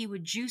said he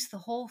would juice the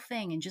whole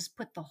thing and just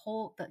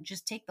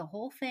just take the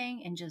whole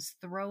thing and just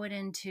throw it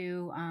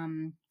into,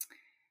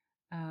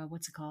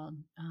 what's it called?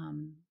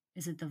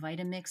 Is it the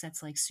Vitamix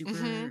that's like Hmm.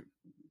 super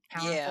Yeah.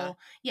 powerful?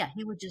 Yeah,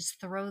 he would just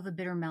throw the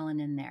bitter melon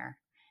in there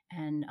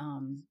and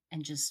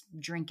just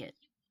drink it.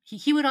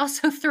 He would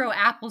also throw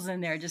apples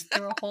in there, just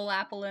throw a whole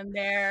apple in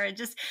there, and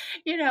just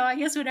I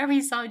guess whatever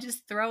he saw,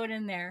 just throw it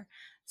in there.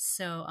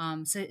 So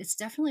it's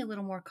definitely a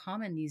little more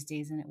common these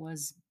days than it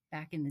was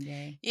back in the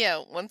day.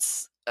 Yeah,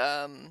 once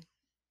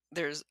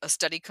there's a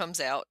study comes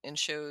out and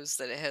shows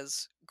that it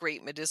has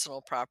great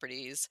medicinal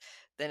properties,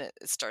 then it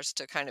starts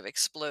to kind of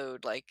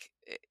explode. Like,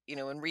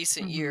 in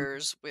recent Hmm.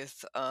 years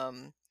with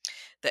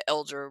the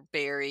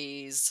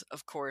elderberries,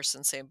 of course,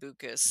 and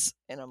sambucus.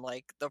 And I'm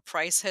like, the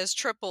price has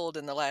tripled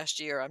in the last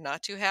year. I'm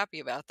not too happy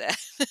about that.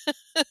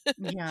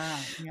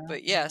 Yeah, yeah,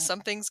 But yeah, yeah.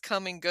 some things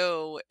come and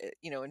go,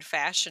 in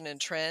fashion and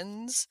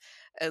trends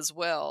as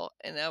well.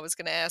 And I was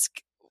going to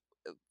ask,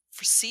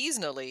 for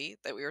seasonally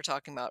that we were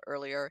talking about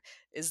earlier,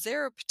 is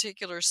there a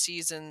particular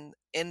season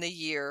in the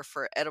year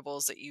for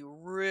edibles that you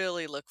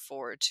really look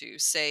forward to?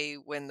 Say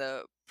when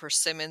the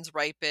persimmons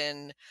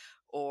ripen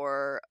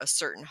or a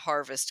certain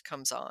harvest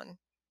comes on?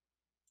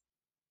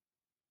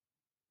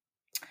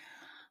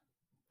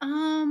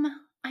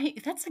 I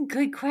That's a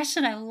good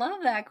question. I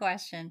love that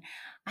question.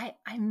 I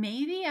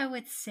maybe I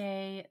would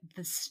say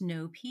the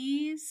snow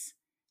peas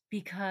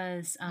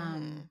because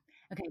Mm.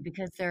 okay,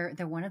 because they're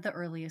one of the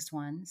earliest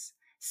ones.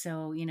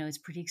 So, it's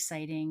pretty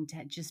exciting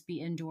to just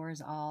be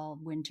indoors all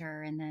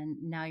winter and then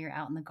now you're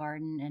out in the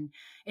garden, and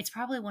it's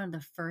probably one of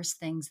the first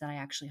things that I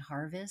actually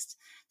harvest.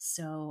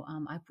 So,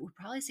 I would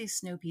probably say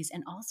snow peas.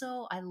 And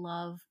also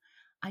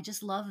I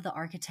just love the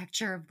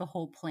architecture of the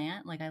whole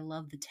plant. Like I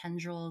love the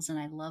tendrils and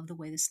I love the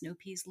way the snow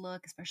peas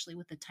look, especially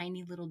with the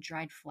tiny little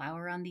dried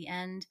flower on the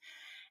end.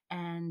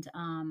 And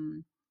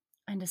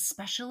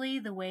especially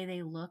the way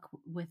they look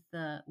with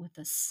the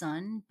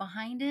sun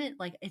behind it.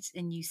 Like it's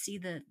and you see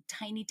the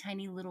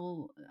tiny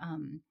little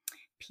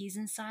peas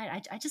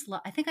inside. I just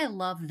love I think I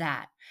love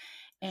that.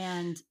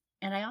 And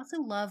I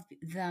also love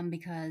them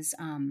because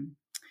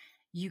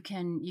you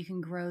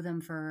can grow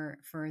them for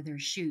their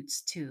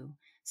shoots too.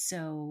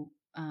 So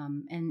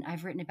and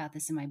I've written about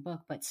this in my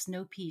book, but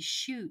snow pea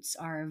shoots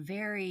are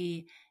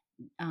very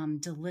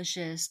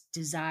delicious,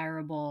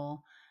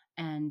 desirable,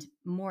 and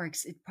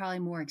probably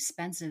more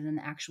expensive than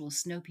the actual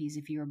snow peas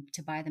if you were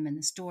to buy them in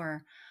the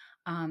store.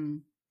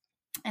 Um,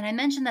 and I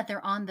mentioned that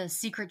they're on the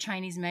secret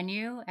Chinese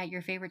menu at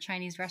your favorite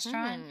Chinese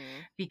restaurant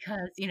Hmm.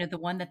 because, the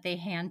one that they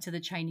hand to the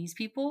Chinese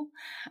people.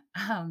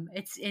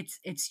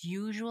 It's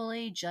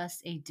usually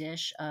just a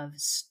dish of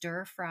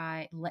stir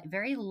fry,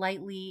 very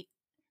lightly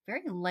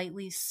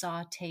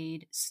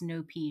sautéed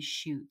snow pea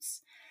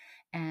shoots,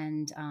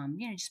 and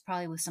just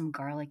probably with some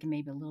garlic and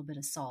maybe a little bit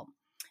of salt.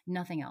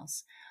 Nothing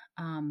else.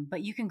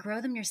 But you can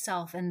grow them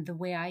yourself. And the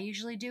way I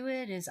usually do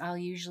it is I'll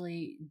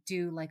usually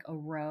do like a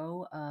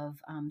row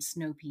of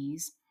snow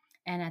peas.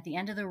 And at the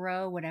end of the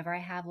row, whatever I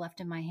have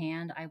left in my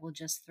hand, I will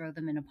just throw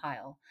them in a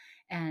pile.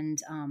 And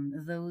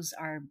those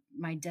are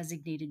my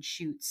designated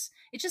shoots.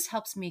 It just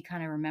helps me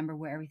kind of remember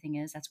where everything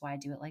is. That's why I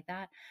do it like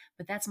that.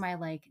 But that's my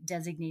like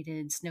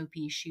designated snow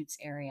pea shoots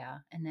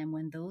area. And then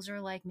when those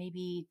are like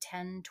maybe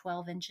 10,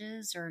 12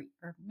 inches or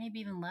maybe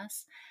even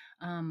less,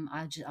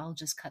 I'll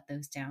just cut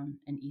those down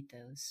and eat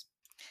those.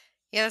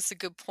 Yeah, that's a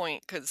good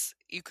point because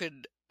you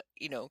could,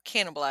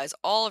 cannibalize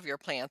all of your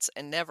plants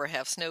and never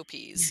have snow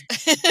peas.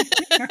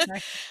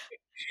 Right.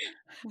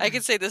 I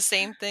could say the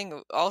same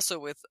thing also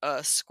with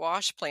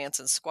squash plants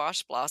and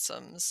squash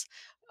blossoms.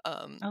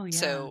 Oh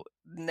yeah. So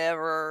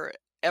never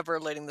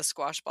ever letting the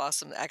squash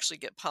blossom actually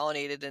get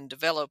pollinated and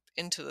develop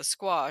into the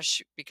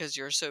squash because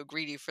you're so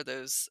greedy for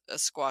those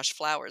squash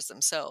flowers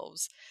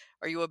themselves.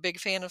 Are you a big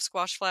fan of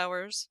squash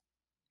flowers?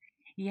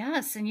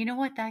 Yes, and you know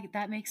what?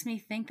 That makes me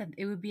think that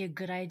it would be a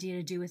good idea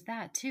to do with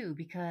that too,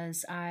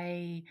 because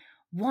I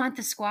want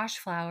the squash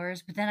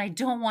flowers, but then I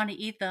don't want to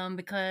eat them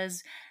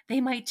because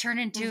they might turn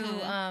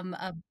into Hmm.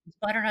 a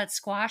butternut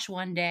squash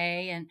one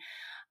day. And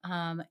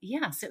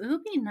yeah, so it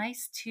would be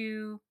nice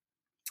to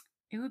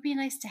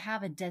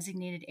have a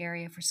designated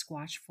area for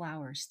squash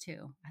flowers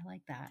too. I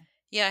like that.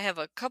 Yeah, I have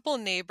a couple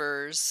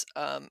neighbors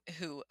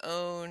who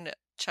own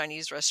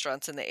Chinese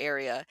restaurants in the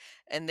area,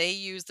 and they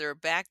use their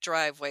back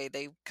driveway.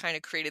 They kind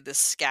of created this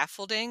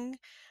scaffolding,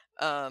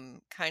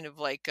 kind of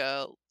like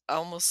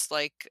almost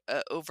like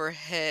a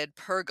overhead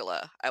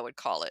pergola, I would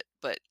call it,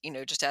 but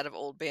just out of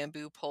old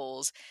bamboo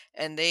poles.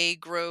 And they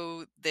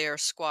grow their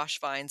squash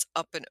vines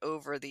up and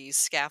over these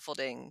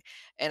scaffolding,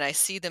 and I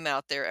see them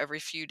out there every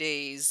few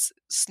days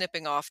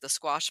snipping off the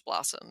squash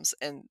blossoms.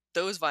 And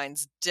those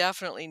vines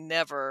definitely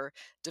never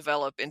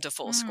develop into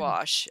full Mm,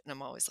 squash, and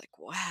I'm always like,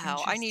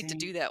 "Wow, I need to interesting.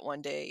 do that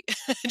one day."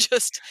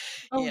 Just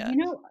Oh, yeah.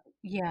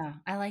 yeah,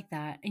 I like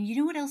that. And you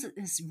know what else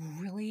is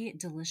really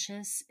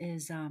delicious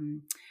is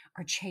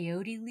our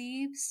chayote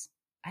leaves.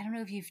 I don't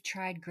know if you've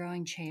tried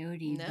growing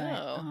chayote,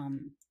 but No.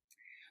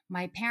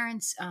 my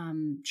parents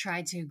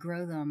tried to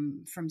grow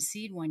them from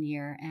seed one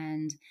year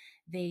and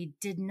they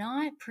did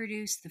not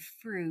produce the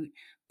fruit,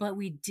 but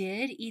we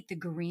did eat the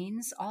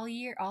greens all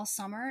year, all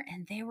summer,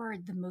 and they were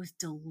the most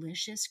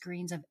delicious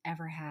greens I've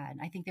ever had.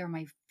 I think they were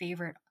my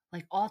favorite,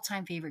 like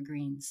all-time favorite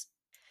greens.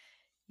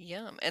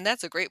 Yum, and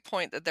that's a great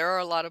point that there are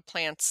a lot of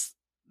plants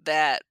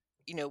that,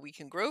 we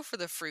can grow for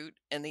the fruit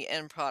and the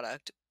end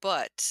product,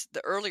 but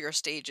the earlier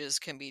stages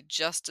can be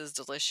just as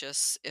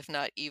delicious, if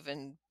not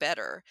even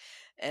better.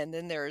 And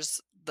then there's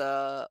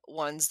the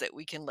ones that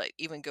we can let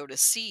even go to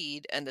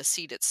seed, and the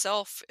seed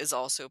itself is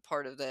also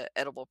part of the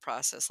edible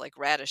process, like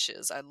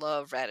radishes. I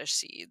love radish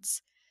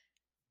seeds.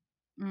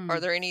 Are Mm.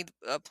 there any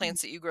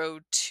plants that you grow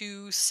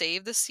to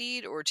save the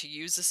seed or to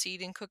use the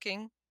seed in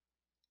cooking?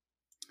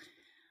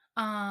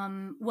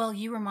 Well,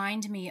 you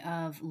remind me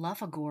of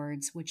luffa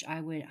gourds, which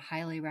I would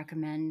highly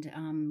recommend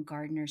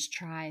gardeners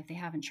try if they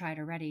haven't tried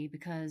already,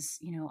 because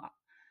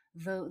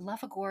the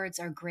luffa gourds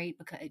are great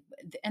because,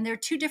 and there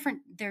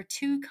are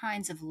two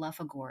kinds of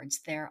luffa gourds.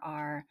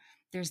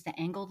 There's the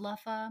angled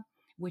luffa,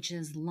 which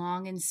is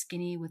long and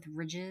skinny with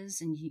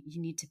ridges, and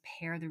you need to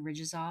pare the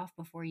ridges off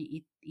before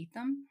you eat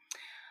them.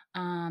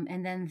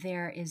 And then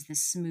there is the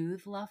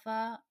smooth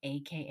luffa,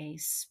 aka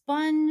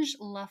sponge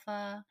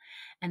luffa,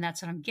 and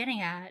that's what I'm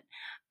getting at.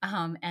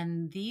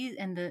 And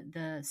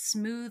the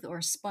smooth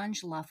or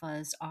sponge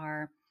luffas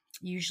are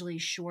usually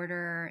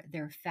shorter,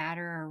 they're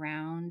fatter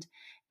around,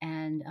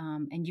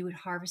 and you would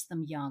harvest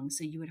them young.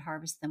 So you would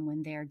harvest them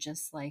when they're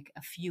just like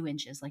a few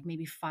inches, like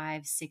maybe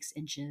 5, 6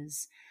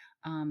 inches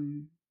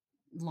um,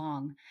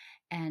 long,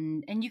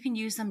 and you can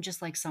use them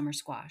just like summer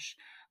squash.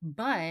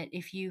 But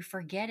if you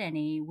forget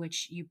any,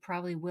 which you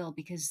probably will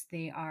because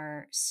they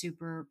are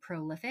super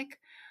prolific,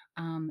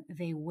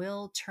 they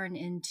will turn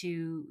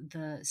into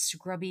the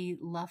scrubby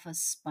luffa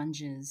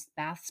sponges,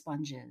 bath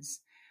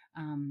sponges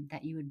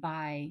that you would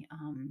buy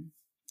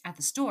at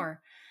the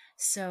store.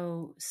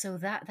 So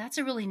that's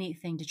a really neat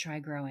thing to try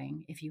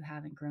growing if you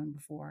haven't grown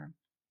before.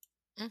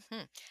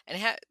 Mhm.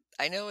 And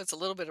I know it's a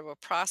little bit of a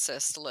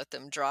process to let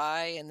them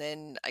dry and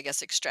then I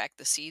guess extract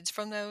the seeds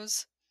from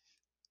those.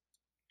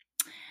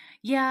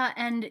 Yeah,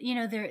 and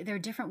there are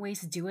different ways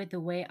to do it. The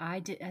way I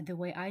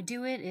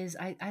do it is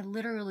I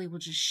literally will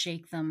just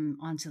shake them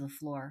onto the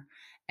floor.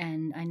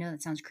 And I know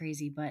that sounds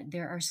crazy, but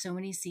there are so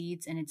many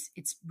seeds, and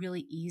it's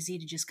really easy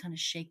to just kind of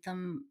shake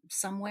them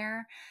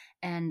somewhere.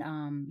 And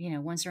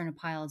once they're in a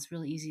pile, it's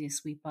really easy to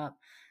sweep up.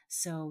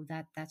 So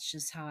that's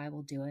just how I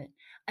will do it.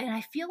 And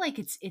I feel like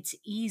it's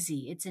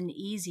easy. It's an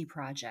easy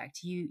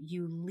project.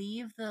 You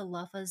leave the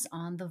loofahs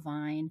on the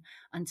vine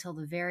until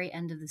the very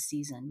end of the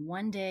season.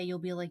 One day you'll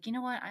be like, you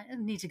know what? I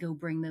need to go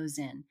bring those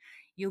in.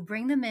 You'll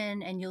bring them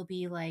in and you'll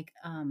be like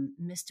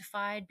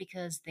mystified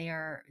because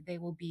they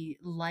will be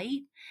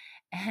light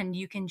and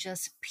you can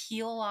just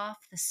peel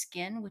off the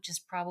skin, which is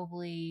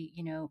probably,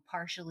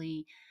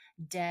 partially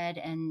dead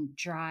and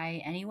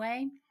dry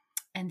anyway,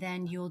 and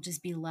then you'll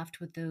just be left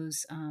with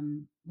those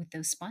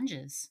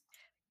sponges.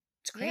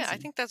 It's Yeah, I crazy.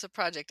 think that's a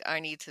project I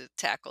need to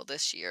tackle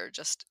this year,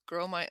 just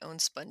grow my own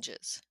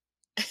sponges.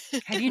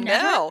 Have you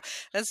never? No,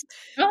 that's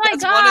Oh my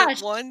that's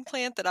gosh. one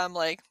plant that I'm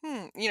like,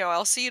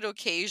 I'll see it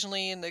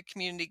occasionally in the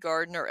community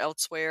garden or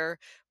elsewhere,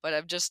 but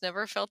I've just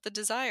never felt the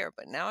desire.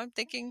 But now I'm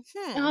thinking,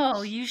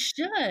 Oh, you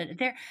should.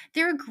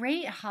 They're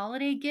great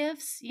holiday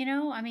gifts.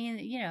 I mean,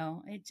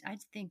 I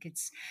think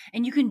it's,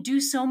 and you can do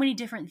so many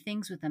different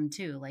things with them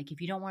too. Like if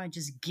you don't want to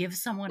just give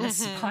someone a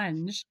hmm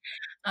sponge,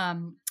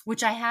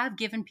 which I have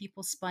given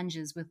people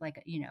sponges with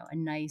like, a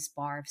nice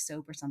bar of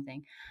soap or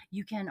something.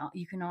 You can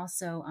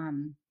also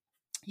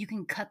you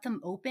can cut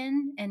them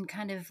open and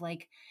kind of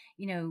like,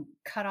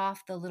 cut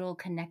off the little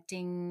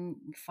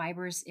connecting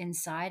fibers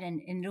inside,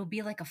 and it'll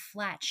be like a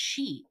flat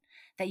sheet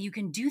that you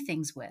can do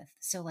things with.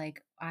 So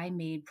like I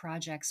made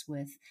projects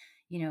with,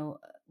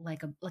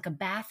 like a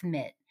bath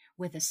mitt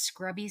with a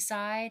scrubby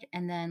side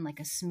and then like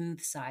a smooth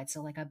side.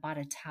 So like I bought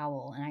a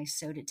towel and I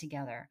sewed it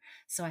together.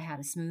 So I had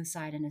a smooth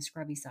side and a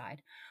scrubby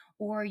side.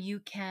 Or you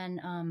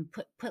can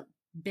put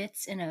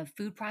bits in a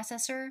food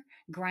processor,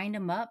 grind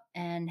them up,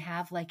 and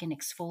have like an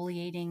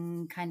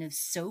exfoliating kind of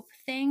soap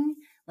thing.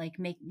 Like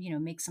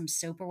make some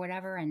soap or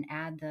whatever, and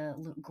add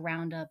the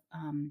ground up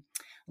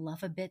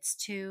luffa bits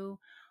too.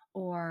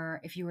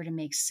 Or if you were to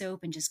make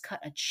soap and just cut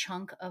a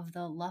chunk of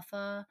the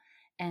luffa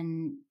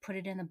and put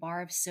it in the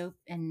bar of soap,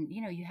 and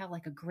you have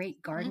like a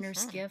great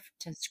gardener's hmm gift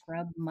to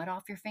scrub mud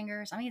off your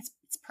fingers. I mean,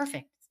 it's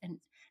perfect, and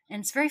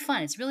it's very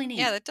fun. It's really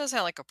Yeah, neat. that does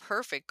sound like a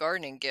perfect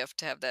gardening gift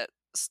to have that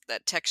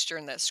texture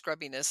and that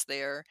scrubbiness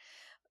there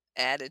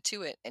added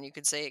to it, and you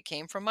could say it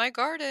came from my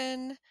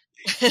garden.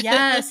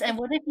 Yes, and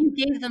what if you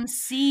gave them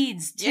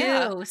seeds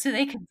Yeah. too, so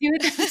they could do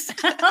it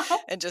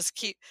themselves? And just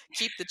keep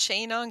the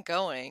chain on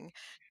going.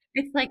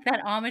 It's like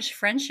that Amish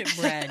friendship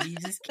bread, you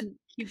just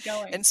keep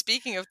going. And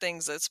speaking of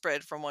things that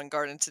spread from one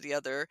garden to the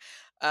other,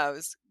 I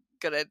was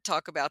gonna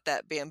talk about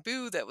that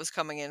bamboo that was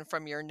coming in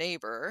from your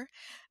neighbor.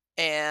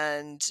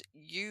 And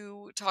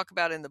you talk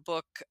about in the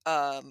book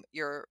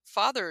your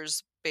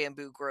father's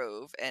bamboo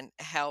grove and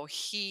how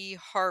he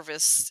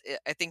harvests,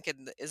 I think,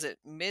 is it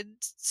mid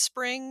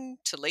spring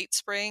to late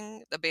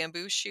spring, the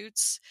bamboo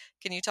shoots?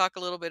 Can you talk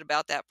a little bit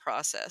about that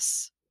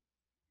process?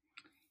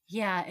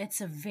 Yeah,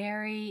 it's a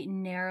very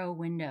narrow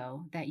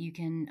window that you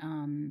can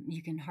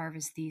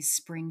harvest these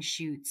spring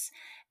shoots,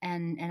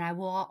 and I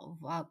will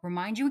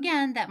remind you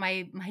again that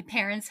my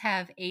parents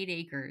have 8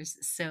 acres,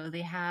 so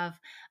they have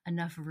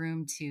enough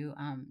room to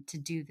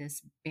do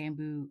this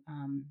bamboo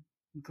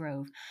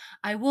grove.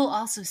 I will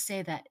also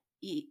say that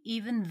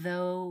even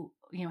though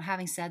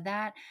having said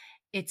that,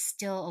 it's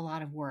still a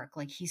lot of work.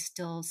 Like he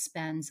still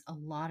spends a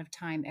lot of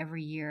time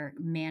every year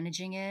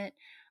managing it,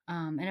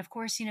 and of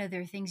course,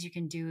 there are things you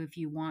can do if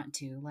you want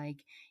to,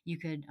 like you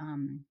could,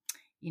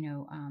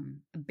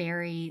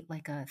 bury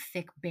like a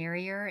thick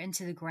barrier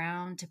into the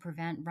ground to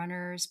prevent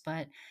runners.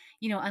 But,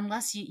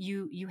 unless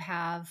you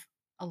have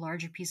a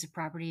larger piece of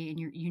property and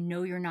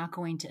you're not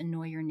going to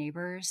annoy your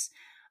neighbors,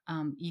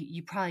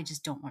 you probably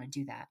just don't want to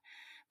do that.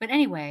 But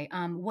anyway,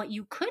 what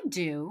you could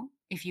do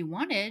if you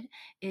wanted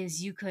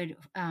is you could,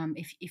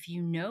 if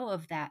you know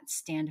of that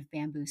stand of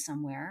bamboo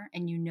somewhere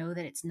and you know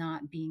that it's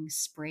not being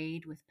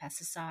sprayed with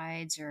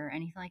pesticides or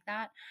anything like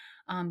that,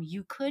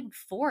 you could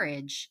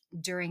forage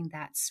during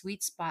that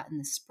sweet spot in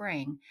the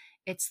spring.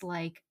 It's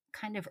like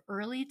kind of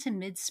early to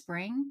mid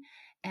spring.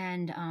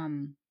 And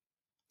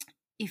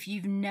if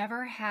you've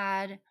never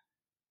had,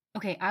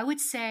 okay, I would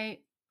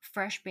say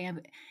fresh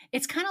bamboo.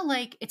 It's kind of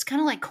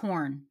like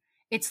corn.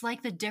 It's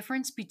like the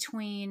difference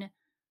between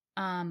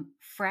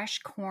fresh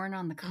corn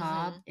on the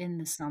cob hmm in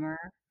the summer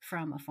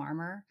from a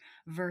farmer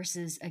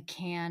versus a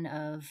can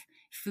of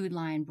Food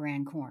Lion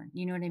brand corn.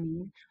 You know what I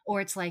mean?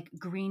 Or it's like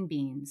green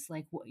beans,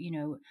 like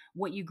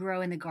what you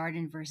grow in the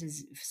garden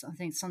versus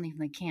something from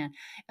the can.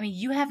 I mean,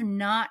 you have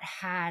not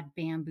had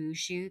bamboo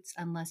shoots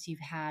unless you've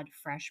had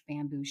fresh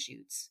bamboo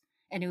shoots.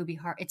 And it would be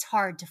hard. It's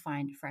hard to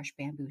find fresh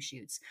bamboo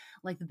shoots.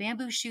 Like the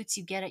bamboo shoots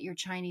you get at your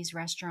Chinese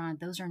restaurant,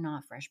 those are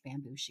not fresh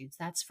bamboo shoots.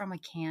 That's from a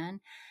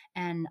can.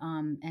 And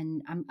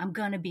I'm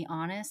gonna be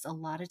honest, a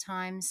lot of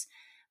times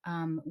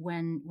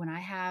when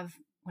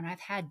I've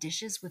had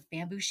dishes with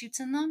bamboo shoots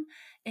in them,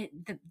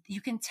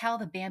 you can tell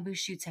the bamboo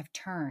shoots have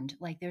turned.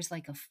 Like there's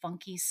like a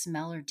funky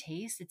smell or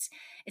taste.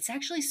 It's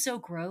actually so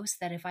gross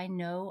that if I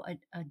know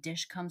a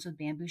dish comes with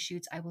bamboo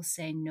shoots, I will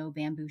say no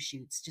bamboo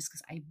shoots, just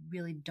because I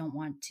really don't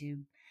want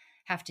to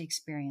have to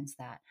experience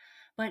that.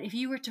 But if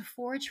you were to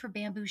forage for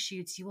bamboo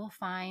shoots, you will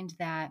find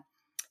that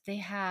they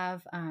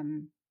have,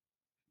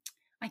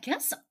 I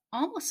guess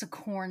almost a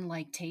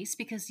corn-like taste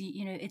because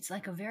you know it's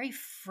like a very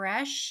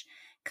fresh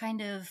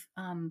kind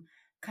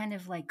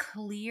of like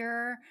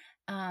clear,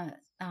 uh,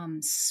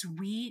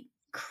 sweet,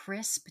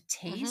 crisp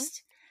Hmm.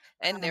 taste,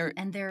 And they're,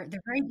 and they're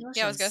very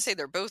yeah, I was gonna say delicious.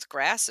 they're both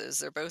grasses.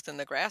 They're both in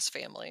the grass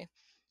family.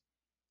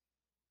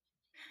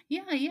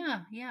 Yeah,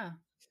 yeah, yeah.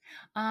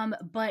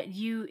 But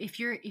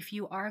if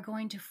you are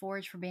going to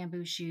forage for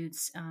bamboo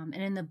shoots, and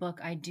in the book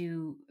I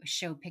do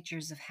show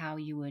pictures of how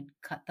you would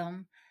cut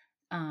them,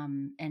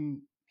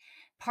 and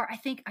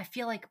I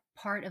feel like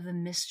part of the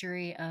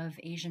mystery of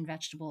Asian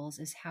vegetables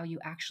is how you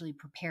actually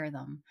prepare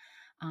them.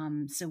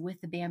 So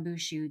with the bamboo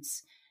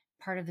shoots,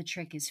 part of the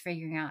trick is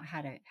figuring out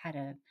how to how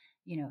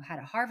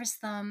to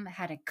harvest them,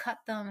 how to cut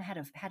them,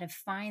 how to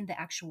find the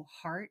actual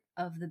heart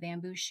of the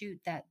bamboo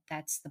shoot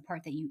that's the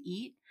part that you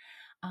eat.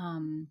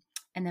 Um,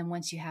 and then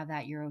once you have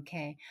that, you're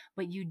okay.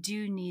 But you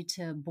do need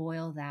to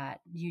boil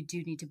that. You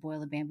do need to boil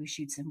the bamboo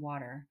shoots in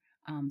water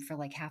for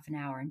like half an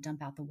hour and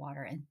dump out the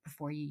water and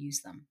before you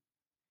use them.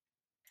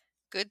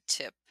 Good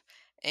tip.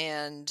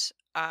 And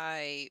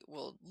I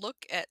will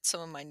look at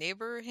some of my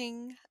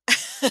neighboring,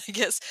 I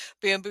guess,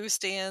 bamboo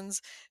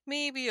stands,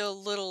 maybe a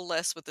little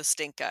less with the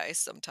stink eye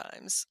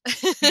sometimes,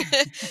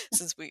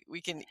 since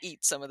we can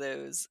eat some of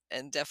those.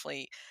 And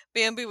definitely,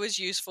 bamboo is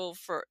useful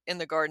for in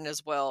the garden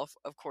as well,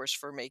 of course,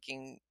 for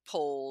making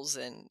poles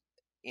and,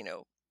 you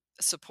know,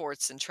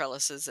 supports and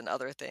trellises and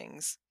other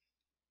things.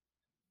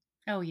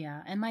 Oh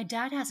yeah, and my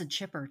dad has a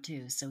chipper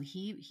too, so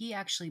he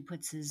actually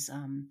puts his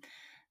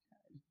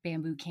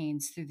bamboo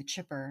canes through the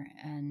chipper,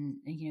 and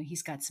you know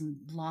he's got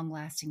some long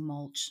lasting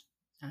mulch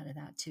out of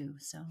that too.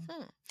 So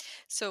Hmm.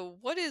 So,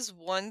 what is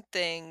one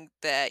thing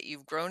that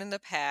you've grown in the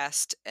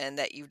past and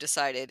that you've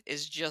decided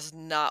is just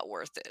not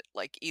worth it?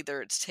 Like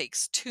either it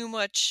takes too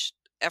much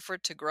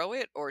effort to grow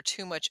it or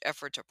too much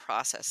effort to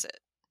process it.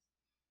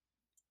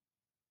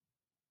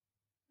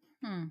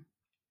 hmm,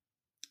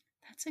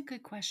 that's a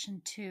good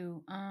question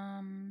too.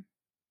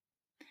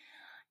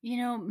 You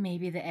know,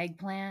 maybe the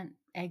eggplant.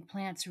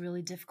 Eggplant's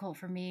really difficult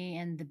for me,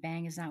 and the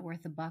bang is not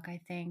worth the buck, I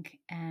think.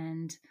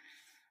 And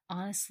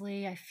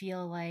honestly, I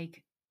feel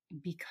like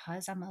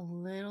because I'm a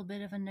little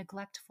bit of a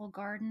neglectful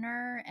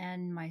gardener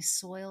and my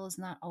soil is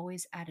not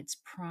always at its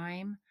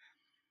prime,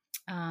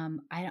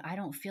 I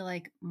don't feel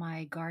like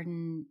my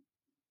garden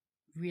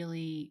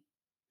really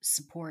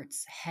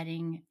supports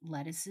heading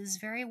lettuces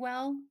very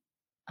well,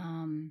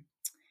 um,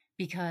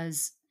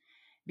 because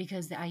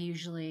I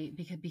usually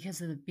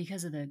because of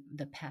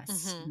the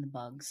pests Hmm. and the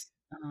bugs.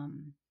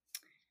 Um,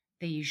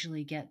 they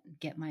usually get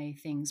my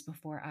things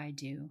before I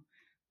do,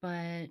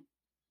 but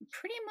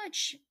pretty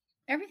much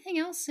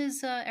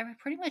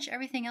pretty much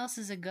everything else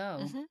is a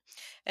go. Hmm.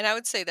 And I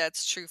would say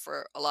that's true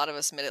for a lot of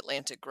us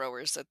mid-Atlantic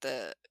growers that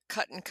the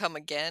cut and come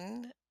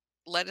again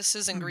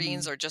lettuces and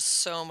greens Hmm. are just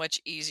so much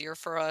easier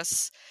for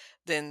us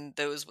than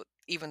those with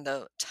even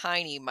the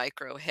tiny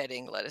micro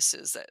heading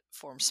lettuces that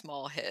form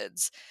small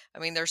heads. I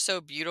mean, they're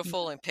so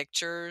beautiful Yeah. in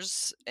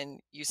pictures,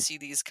 and you see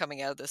these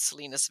coming out of the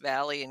Salinas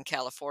Valley in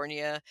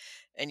California,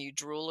 and you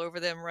drool over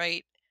them,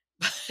 right?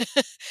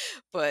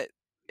 But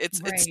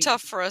it's Right.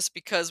 tough for us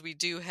because we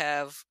do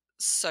have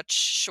such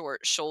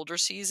short shoulder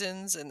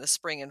seasons in the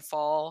spring and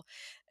fall,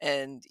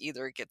 and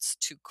either it gets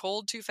too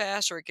cold too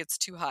fast or it gets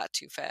too hot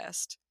too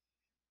fast.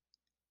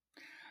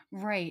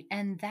 Right.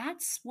 And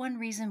that's one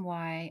reason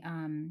why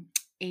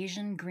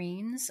Asian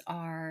greens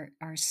are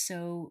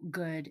so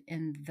good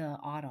in the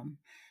autumn.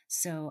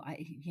 So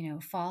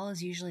fall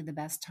is usually the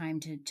best time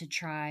to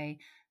try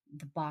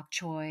the bok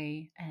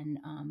choy, and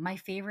my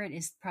favorite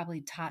is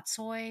probably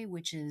tatsoi,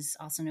 which is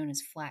also known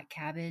as flat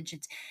cabbage.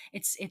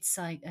 It's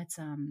like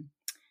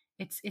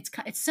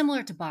it's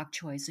similar to bok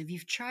choy. So if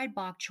you've tried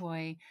bok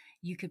choy,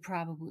 you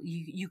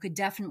could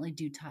definitely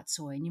do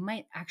tatsoi, and you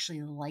might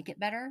actually like it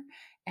better,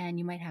 and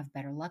you might have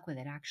better luck with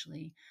it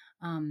actually.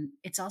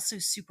 It's also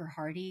super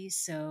hardy,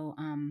 so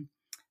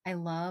I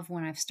love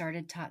when I've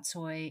started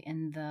tatsoi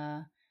in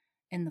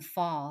the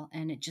fall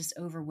and it just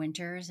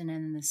overwinters, and then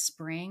in the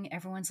spring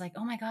everyone's like,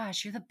 "Oh my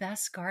gosh, you're the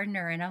best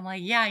gardener," and I'm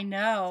like, "Yeah, I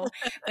know,"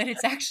 but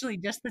it's actually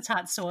just the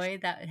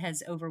tatsoi that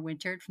has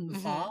overwintered from the Hmm.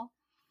 fall.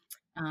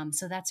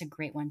 So that's a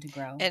great one to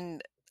grow.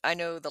 And I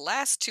know the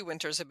last 2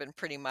 winters have been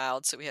pretty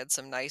mild, so we had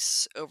some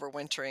nice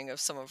overwintering of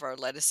some of our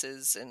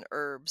lettuces and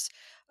herbs.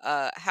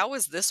 How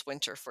was this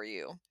winter for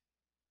you?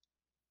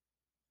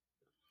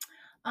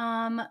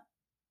 Um,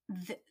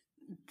 th-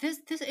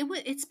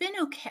 it's been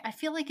okay. I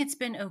feel like it's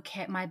been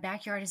okay. My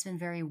backyard has been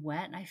very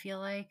wet, I feel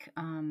like.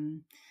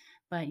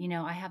 But you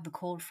know, I have the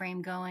cold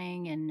frame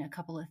going and a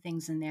couple of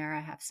things in there. I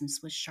have some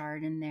Swiss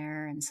chard in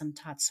there and some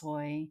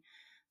tatsoi.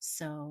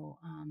 So,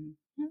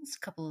 there's a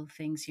couple of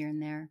things here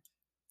and there.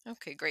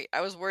 Okay, great. I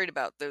was worried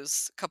about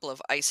those couple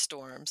of ice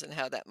storms and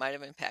how that might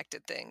have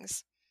impacted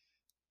things.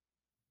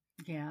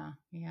 Yeah,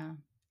 yeah.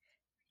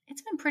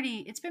 It's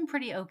been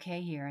pretty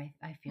okay here,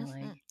 I feel Mhm.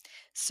 like.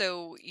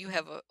 So you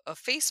have a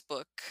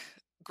Facebook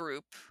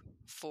group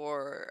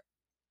for,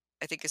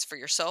 I think it's for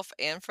yourself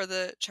and for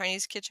the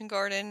Chinese Kitchen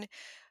Garden.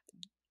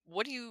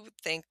 What do you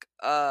think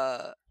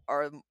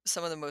are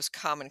some of the most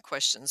common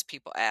questions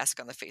people ask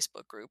on the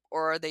Facebook group?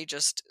 Or are they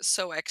just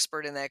so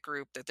expert in that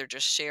group that they're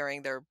just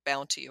sharing their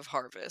bounty of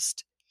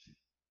harvest?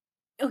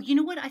 Oh, you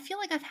know what? I feel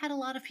like I've had a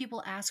lot of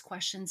people ask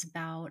questions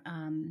about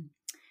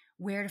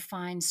where to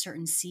find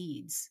certain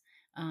seeds.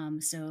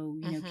 So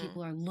Mm-hmm.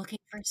 people are looking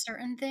for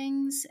certain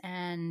things,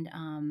 and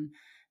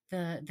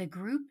the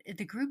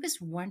group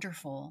is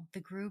wonderful. The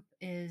group.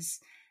 It,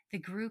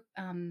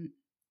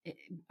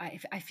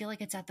 I feel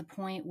like it's at the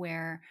point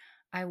where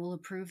I will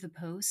approve the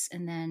posts,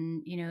 and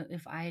then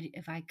if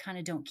I kind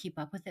of don't keep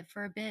up with it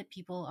for a bit,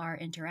 people are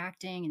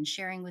interacting and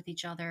sharing with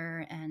each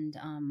other, and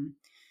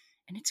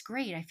it's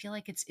great. I feel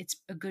like it's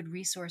a good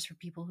resource for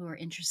people who are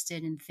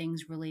interested in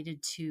things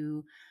related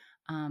to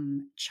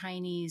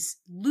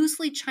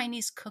loosely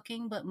Chinese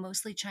cooking, but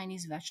mostly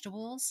Chinese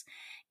vegetables,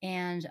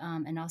 and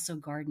also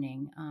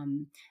gardening.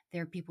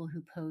 There are people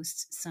who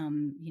post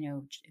some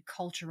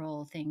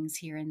cultural things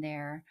here and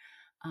there.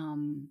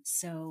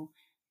 So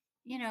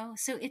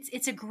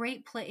it's a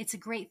great play. It's a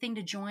great thing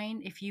to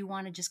join if you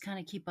want to just kind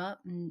of keep up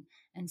and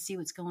see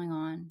what's going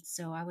on.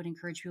 So I would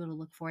encourage people to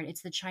look for it.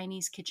 It's the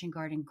Chinese Kitchen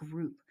Garden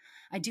group.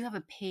 I do have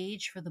a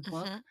page for the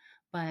book, Mm-hmm.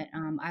 but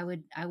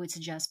I would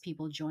suggest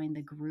people join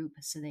the group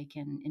so they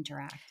can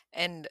interact.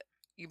 And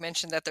you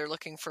mentioned that they're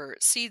looking for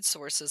seed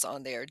sources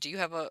on there. Do you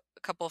have a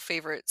couple of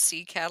favorite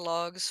seed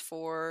catalogs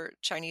for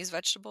Chinese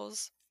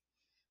vegetables?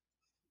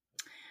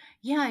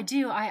 Yeah, I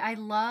do. I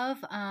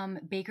love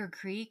Baker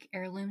Creek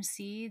heirloom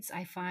seeds.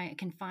 I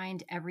can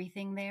find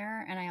everything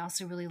there, and I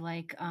also I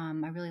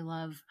really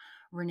love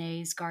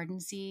Renee's Garden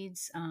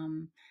Seeds.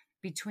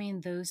 Between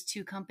those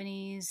two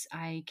companies,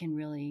 I can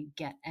really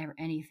get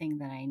anything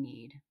that I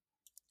need.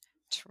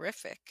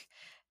 Terrific.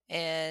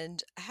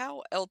 And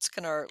how else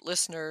can our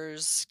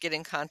listeners get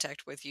in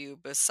contact with you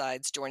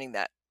besides joining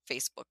that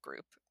Facebook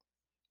group?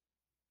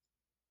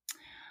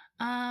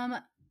 Um,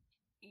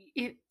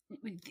 it,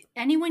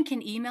 Anyone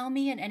can email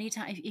me at any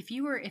time.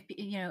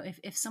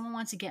 If someone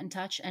wants to get in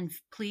touch, and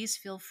please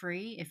feel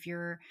free. If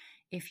you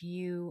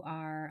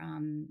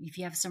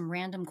have some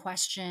random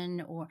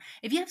question, or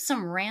if you have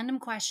some random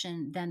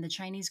question, then the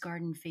Chinese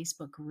Garden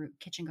Facebook group,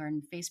 Kitchen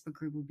Garden Facebook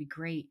group would be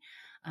great,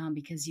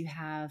 because you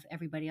have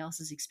everybody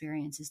else's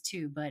experiences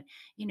too. But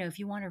if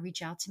you want to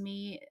reach out to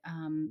me,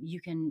 you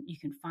can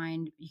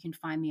find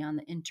me on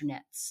the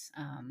internets.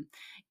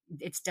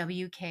 It's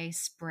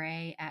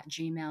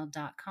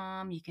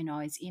wkspray@gmail.com. You can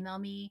always email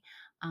me.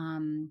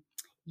 Um,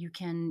 you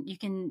can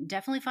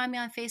definitely find me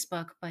on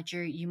Facebook, but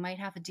you might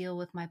have to deal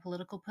with my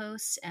political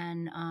posts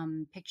and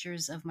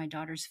pictures of my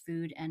daughter's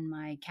food and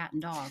my cat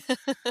and dog.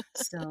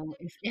 So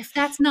if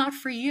that's not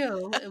for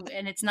you,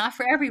 and it's not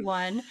for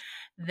everyone,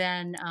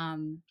 then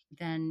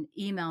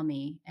email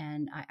me.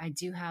 And I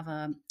do have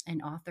an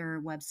author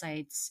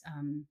website.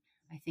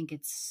 I think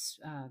it's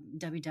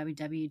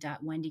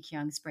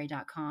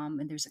www.wendykyungspray.com,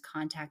 and there's a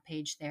contact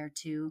page there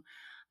too.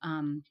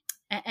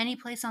 Any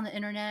place on the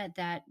internet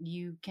that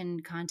you can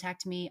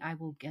contact me, I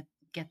will get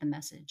the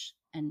message,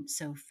 and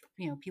so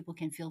people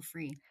can feel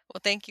free.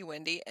 Well, thank you,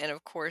 Wendy. And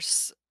of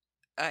course,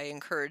 I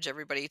encourage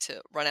everybody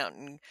to run out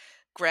and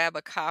grab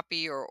a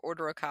copy or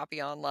order a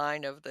copy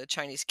online of the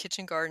Chinese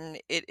Kitchen Garden.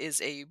 It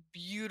is a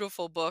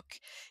beautiful book.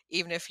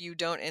 Even if you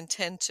don't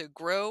intend to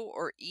grow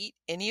or eat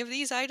any of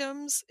these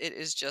items, it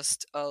is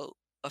just a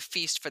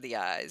feast for the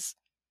eyes.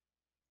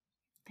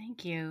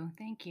 Thank you,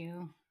 thank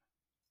you.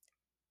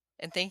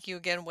 And thank you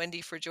again,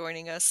 Wendy, for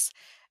joining us.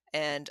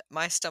 And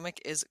my stomach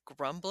is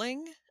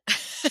grumbling.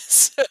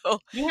 So,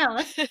 Yeah,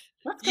 let's go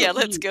yeah,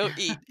 let's eat. go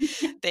eat.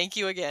 Thank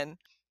you again.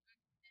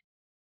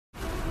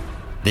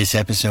 This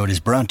episode is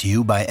brought to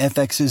you by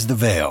FX's The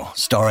Veil,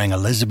 starring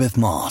Elizabeth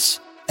Moss.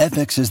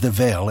 FX's The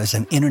Veil is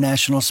an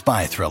international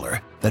spy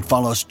thriller that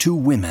follows two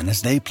women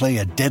as they play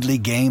a deadly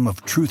game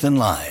of truth and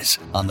lies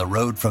on the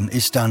road from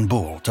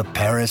Istanbul to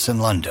Paris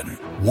and London.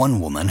 One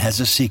woman has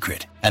a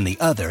secret, and the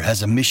other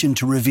has a mission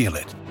to reveal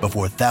it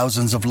before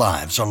thousands of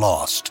lives are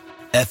lost.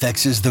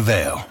 FX's The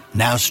Veil,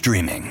 now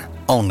streaming,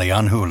 only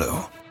on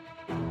Hulu.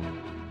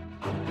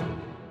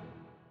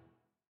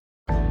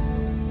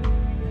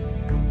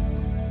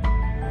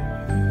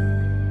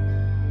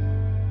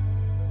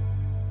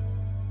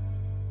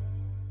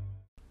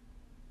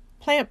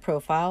 Plant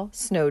profile,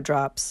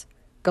 snowdrops,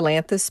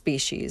 Galanthus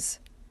species.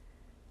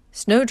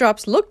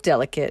 Snowdrops look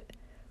delicate,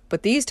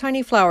 but these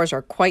tiny flowers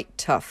are quite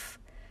tough.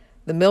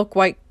 The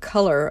milk-white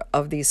color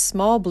of these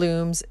small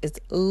blooms is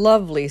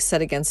lovely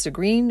set against a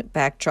green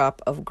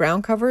backdrop of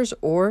ground covers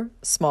or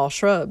small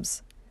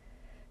shrubs.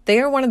 They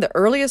are one of the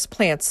earliest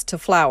plants to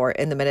flower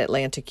in the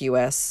mid-Atlantic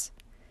U.S.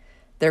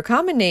 Their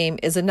common name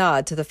is a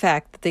nod to the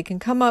fact that they can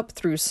come up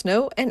through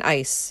snow and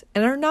ice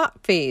and are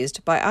not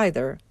fazed by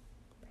either.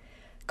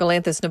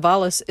 Galanthus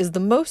nivalis is the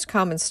most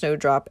common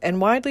snowdrop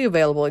and widely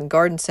available in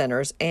garden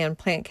centers and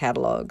plant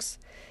catalogs.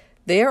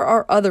 There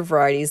are other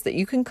varieties that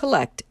you can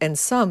collect, and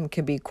some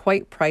can be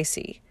quite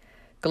pricey.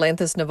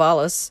 Galanthus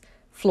nivalis,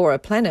 Flora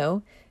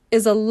pleno,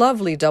 is a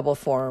lovely double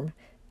form,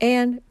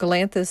 and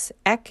Galanthus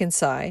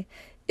atkinsii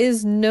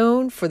is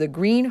known for the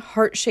green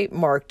heart-shaped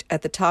mark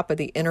at the top of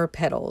the inner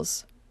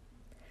petals.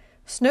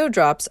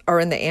 Snowdrops are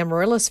in the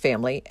Amaryllis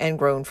family and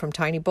grown from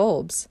tiny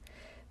bulbs.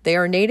 They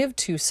are native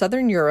to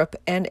southern Europe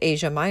and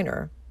Asia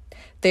Minor.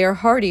 They are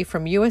hardy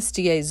from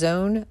USDA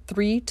Zone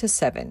 3 to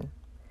 7.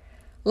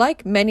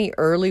 Like many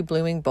early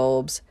blooming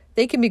bulbs,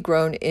 they can be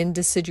grown in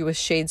deciduous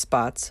shade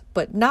spots,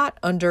 but not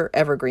under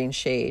evergreen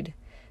shade.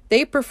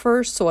 They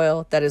prefer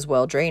soil that is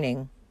well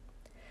draining.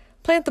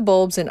 Plant the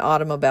bulbs in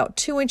autumn about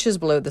 2 inches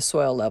below the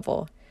soil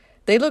level.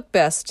 They look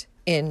best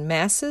in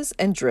masses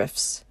and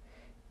drifts.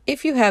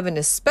 If you have an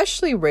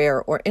especially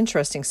rare or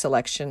interesting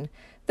selection,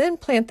 then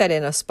plant that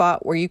in a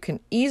spot where you can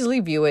easily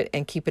view it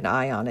and keep an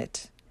eye on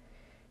it.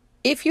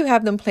 If you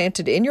have them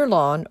planted in your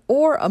lawn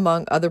or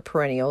among other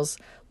perennials,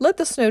 let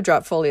the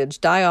snowdrop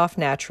foliage die off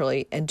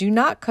naturally and do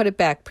not cut it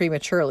back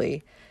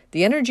prematurely.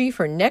 The energy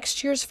for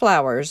next year's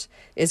flowers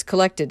is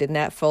collected in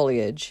that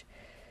foliage.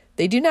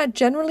 They do not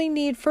generally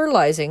need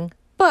fertilizing,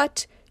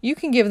 but you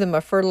can give them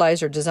a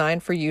fertilizer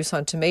designed for use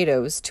on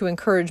tomatoes to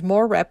encourage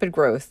more rapid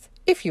growth,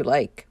 if you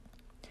like.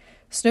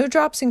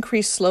 Snowdrops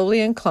increase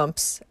slowly in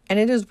clumps, and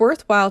it is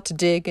worthwhile to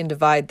dig and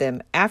divide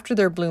them after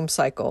their bloom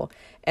cycle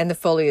and the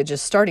foliage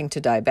is starting to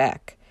die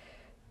back.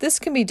 This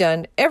can be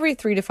done every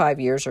 3 to 5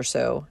 years or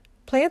so.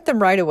 Plant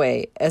them right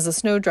away, as a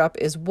snowdrop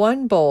is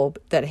one bulb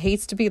that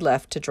hates to be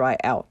left to dry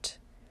out.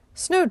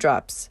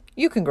 Snowdrops,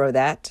 you can grow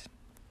that.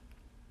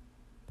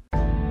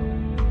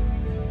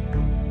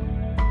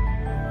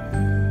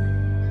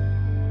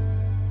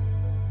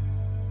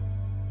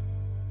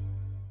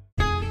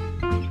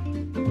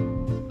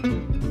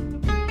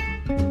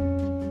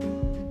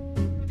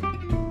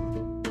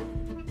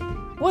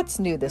 What's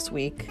new this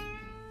week?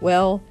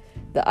 Well,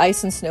 the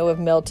ice and snow have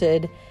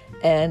melted,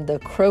 and the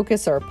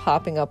crocus are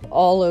popping up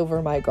all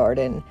over my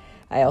garden.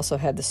 I also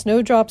had the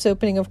snowdrops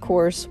opening, of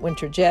course,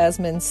 winter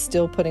jasmine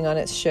still putting on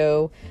its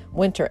show,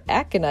 winter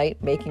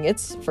aconite making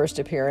its first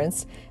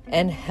appearance,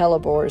 and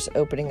hellebores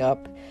opening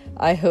up.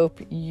 I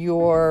hope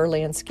your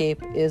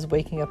landscape is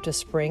waking up to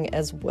spring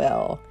as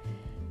well.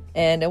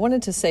 And I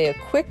wanted to say a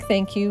quick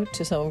thank you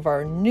to some of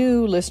our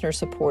new listener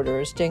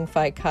supporters,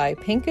 Jingfei Kai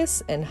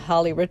Pincus and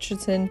Holly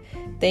Richardson.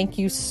 Thank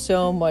you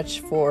so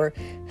much for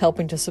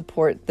helping to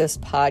support this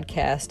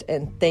podcast.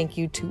 And thank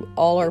you to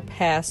all our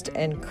past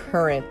and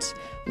current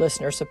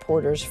listener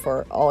supporters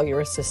for all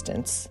your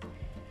assistance.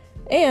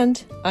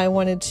 And I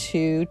wanted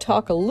to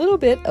talk a little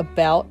bit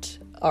about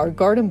our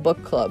garden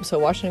book club. So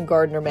Washington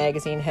Gardener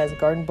magazine has a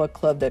garden book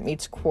club that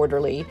meets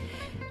quarterly,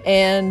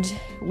 and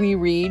we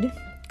read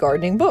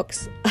gardening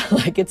books,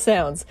 like it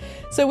sounds.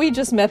 So we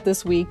just met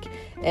this week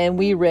and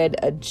we read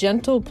A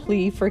Gentle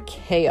Plea for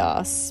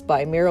Chaos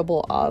by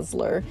Mirabel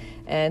Osler.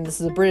 And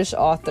this is a British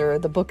author.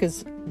 The book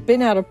has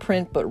been out of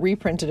print but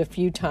reprinted a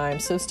few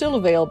times, so still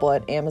available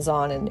at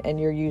Amazon and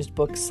your used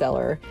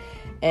bookseller.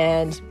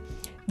 And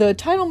the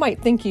title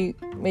might make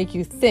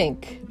you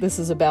think this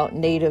is about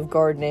native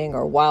gardening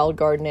or wild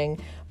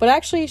gardening, but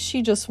actually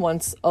she just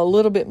wants a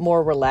little bit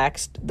more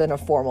relaxed than a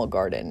formal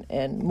garden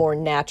and more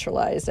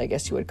naturalized, I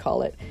guess you would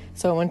call it.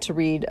 So I want to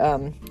read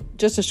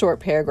just a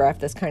short paragraph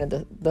that's kind of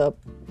the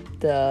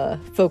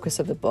focus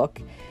of the book.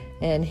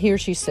 And here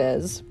she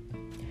says,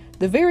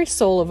 "The very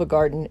soul of a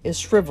garden is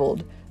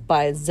shriveled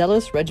by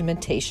zealous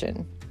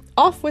regimentation.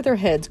 Off with their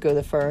heads go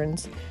the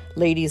ferns,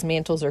 ladies'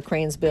 mantles or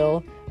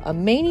cranesbill, a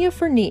mania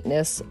for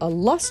neatness, a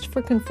lust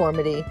for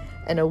conformity,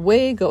 and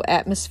away go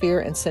atmosphere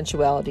and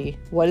sensuality.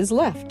 What is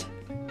left?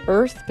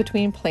 Earth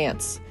between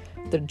plants,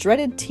 the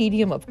dreaded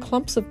tedium of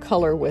clumps of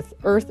color with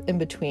earth in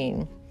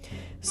between.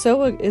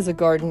 So is a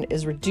garden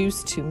is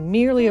reduced to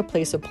merely a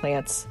place of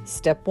plants.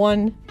 Step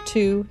 1,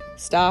 2,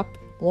 stop,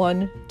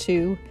 1,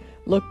 2,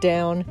 look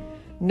down.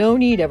 No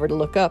need ever to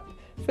look up,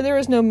 for there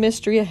is no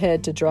mystery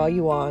ahead to draw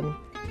you on.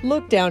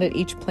 Look down at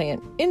each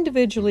plant.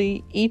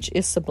 Individually, each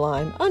is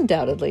sublime,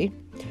 undoubtedly.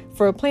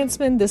 For a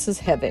plantsman, this is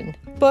heaven.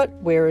 But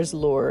where is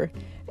lure?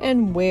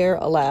 And where,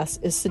 alas,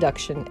 is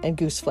seduction and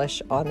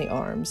gooseflesh on the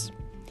arms?"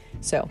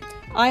 So,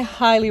 I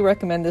highly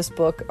recommend this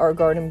book. Our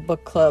Garden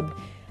Book Club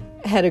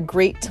had a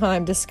great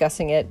time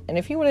discussing it. And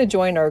if you want to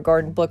join our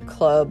Garden Book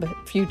Club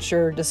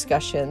future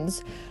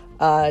discussions,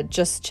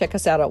 just check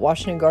us out at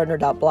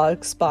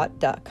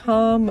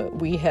washingtongardener.blogspot.com.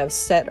 We have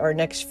set our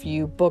next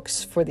few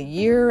books for the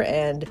year,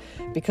 and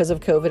because of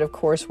COVID, of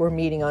course, we're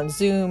meeting on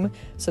Zoom.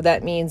 So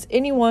that means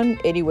anyone,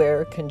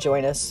 anywhere can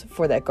join us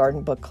for that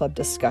Garden Book Club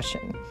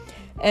discussion.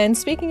 And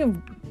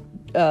speaking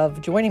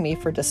of joining me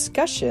for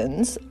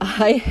discussions,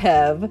 I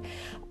have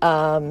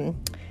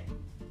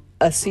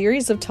a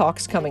series of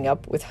talks coming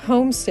up with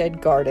Homestead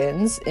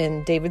Gardens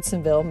in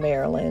Davidsonville,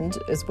 Maryland,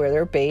 is where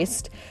they're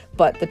based.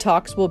 But the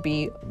talks will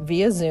be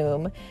via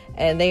Zoom,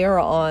 and they are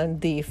on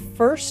the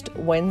first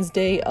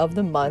Wednesday of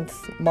the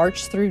month,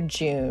 March through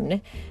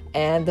June.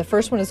 And the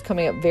first one is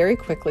coming up very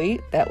quickly.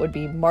 That would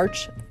be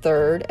March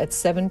 3rd at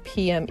 7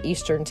 p.m.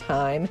 Eastern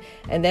Time,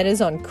 and that is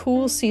on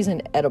Cool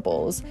Season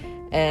Edibles.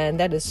 And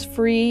that is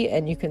free,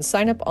 and you can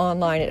sign up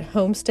online at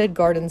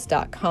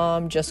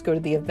homesteadgardens.com. Just go to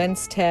the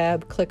events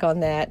tab, click on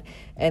that,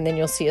 and then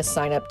you'll see a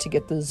sign up to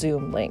get the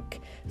Zoom link.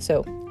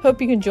 So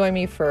hope you can join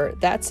me for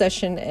that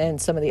session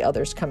and some of the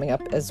others coming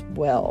up as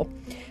well.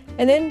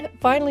 And then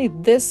finally,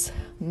 this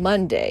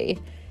Monday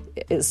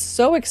is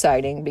so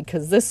exciting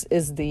because this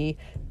is the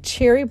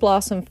Cherry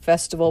Blossom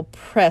Festival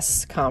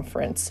press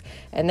conference,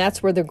 and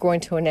that's where they're going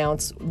to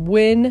announce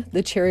when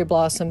the cherry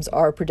blossoms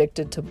are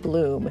predicted to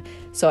bloom.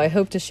 So I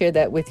hope to share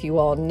that with you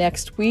all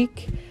next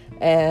week,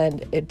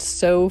 and it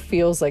so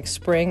feels like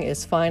spring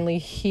is finally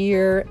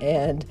here,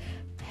 and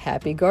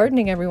happy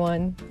gardening,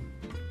 everyone.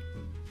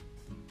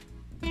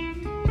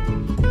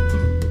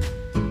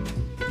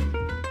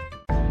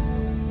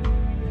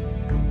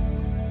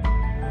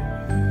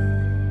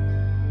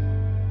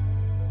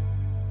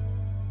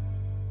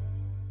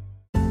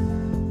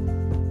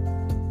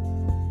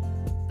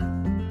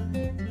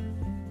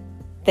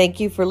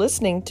 Thank you for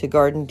listening to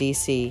Garden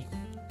DC.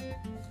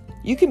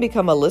 You can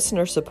become a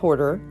listener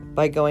supporter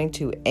by going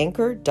to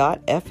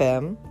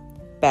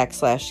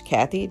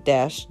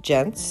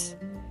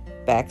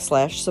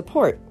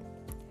anchor.fm/Kathy-Gents/support.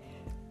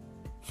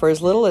 For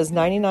as little as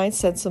 99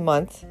 cents a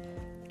month,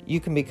 you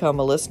can become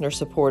a listener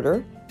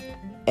supporter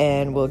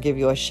and we'll give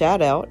you a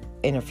shout out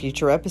in a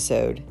future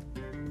episode.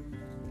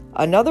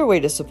 Another way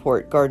to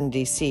support Garden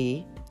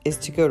DC is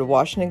to go to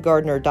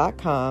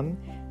WashingtonGardener.com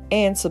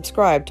and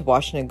subscribe to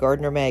Washington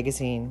Gardener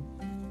magazine.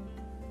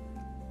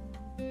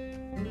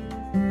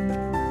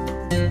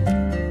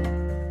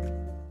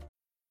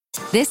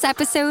 This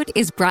episode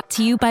is brought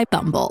to you by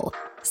Bumble.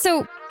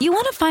 So, you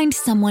want to find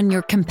someone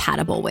you're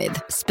compatible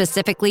with,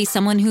 specifically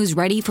someone who's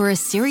ready for a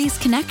serious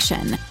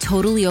connection,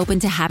 totally open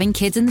to having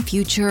kids in the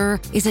future,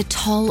 is a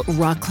tall,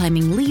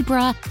 rock-climbing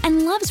Libra,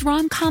 and loves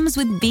rom-coms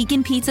with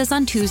vegan pizzas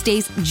on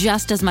Tuesdays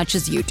just as much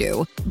as you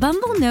do.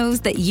 Bumble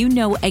knows that you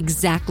know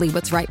exactly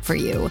what's right for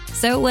you.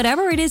 So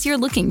whatever it is you're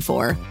looking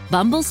for,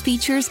 Bumble's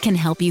features can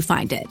help you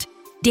find it.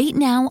 Date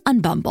now on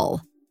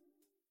Bumble.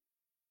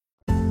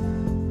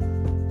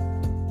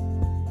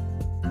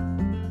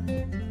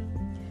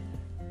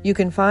 You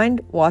can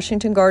find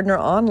Washington Gardener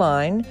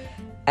online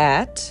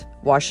at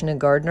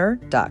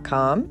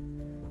WashingtonGardener.com,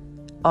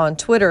 on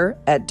Twitter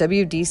at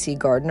WDC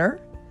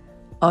Gardener,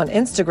 on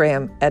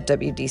Instagram at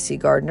WDC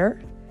Gardener,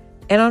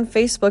 and on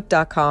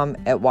Facebook.com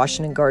at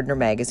Washington Gardener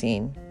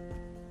Magazine.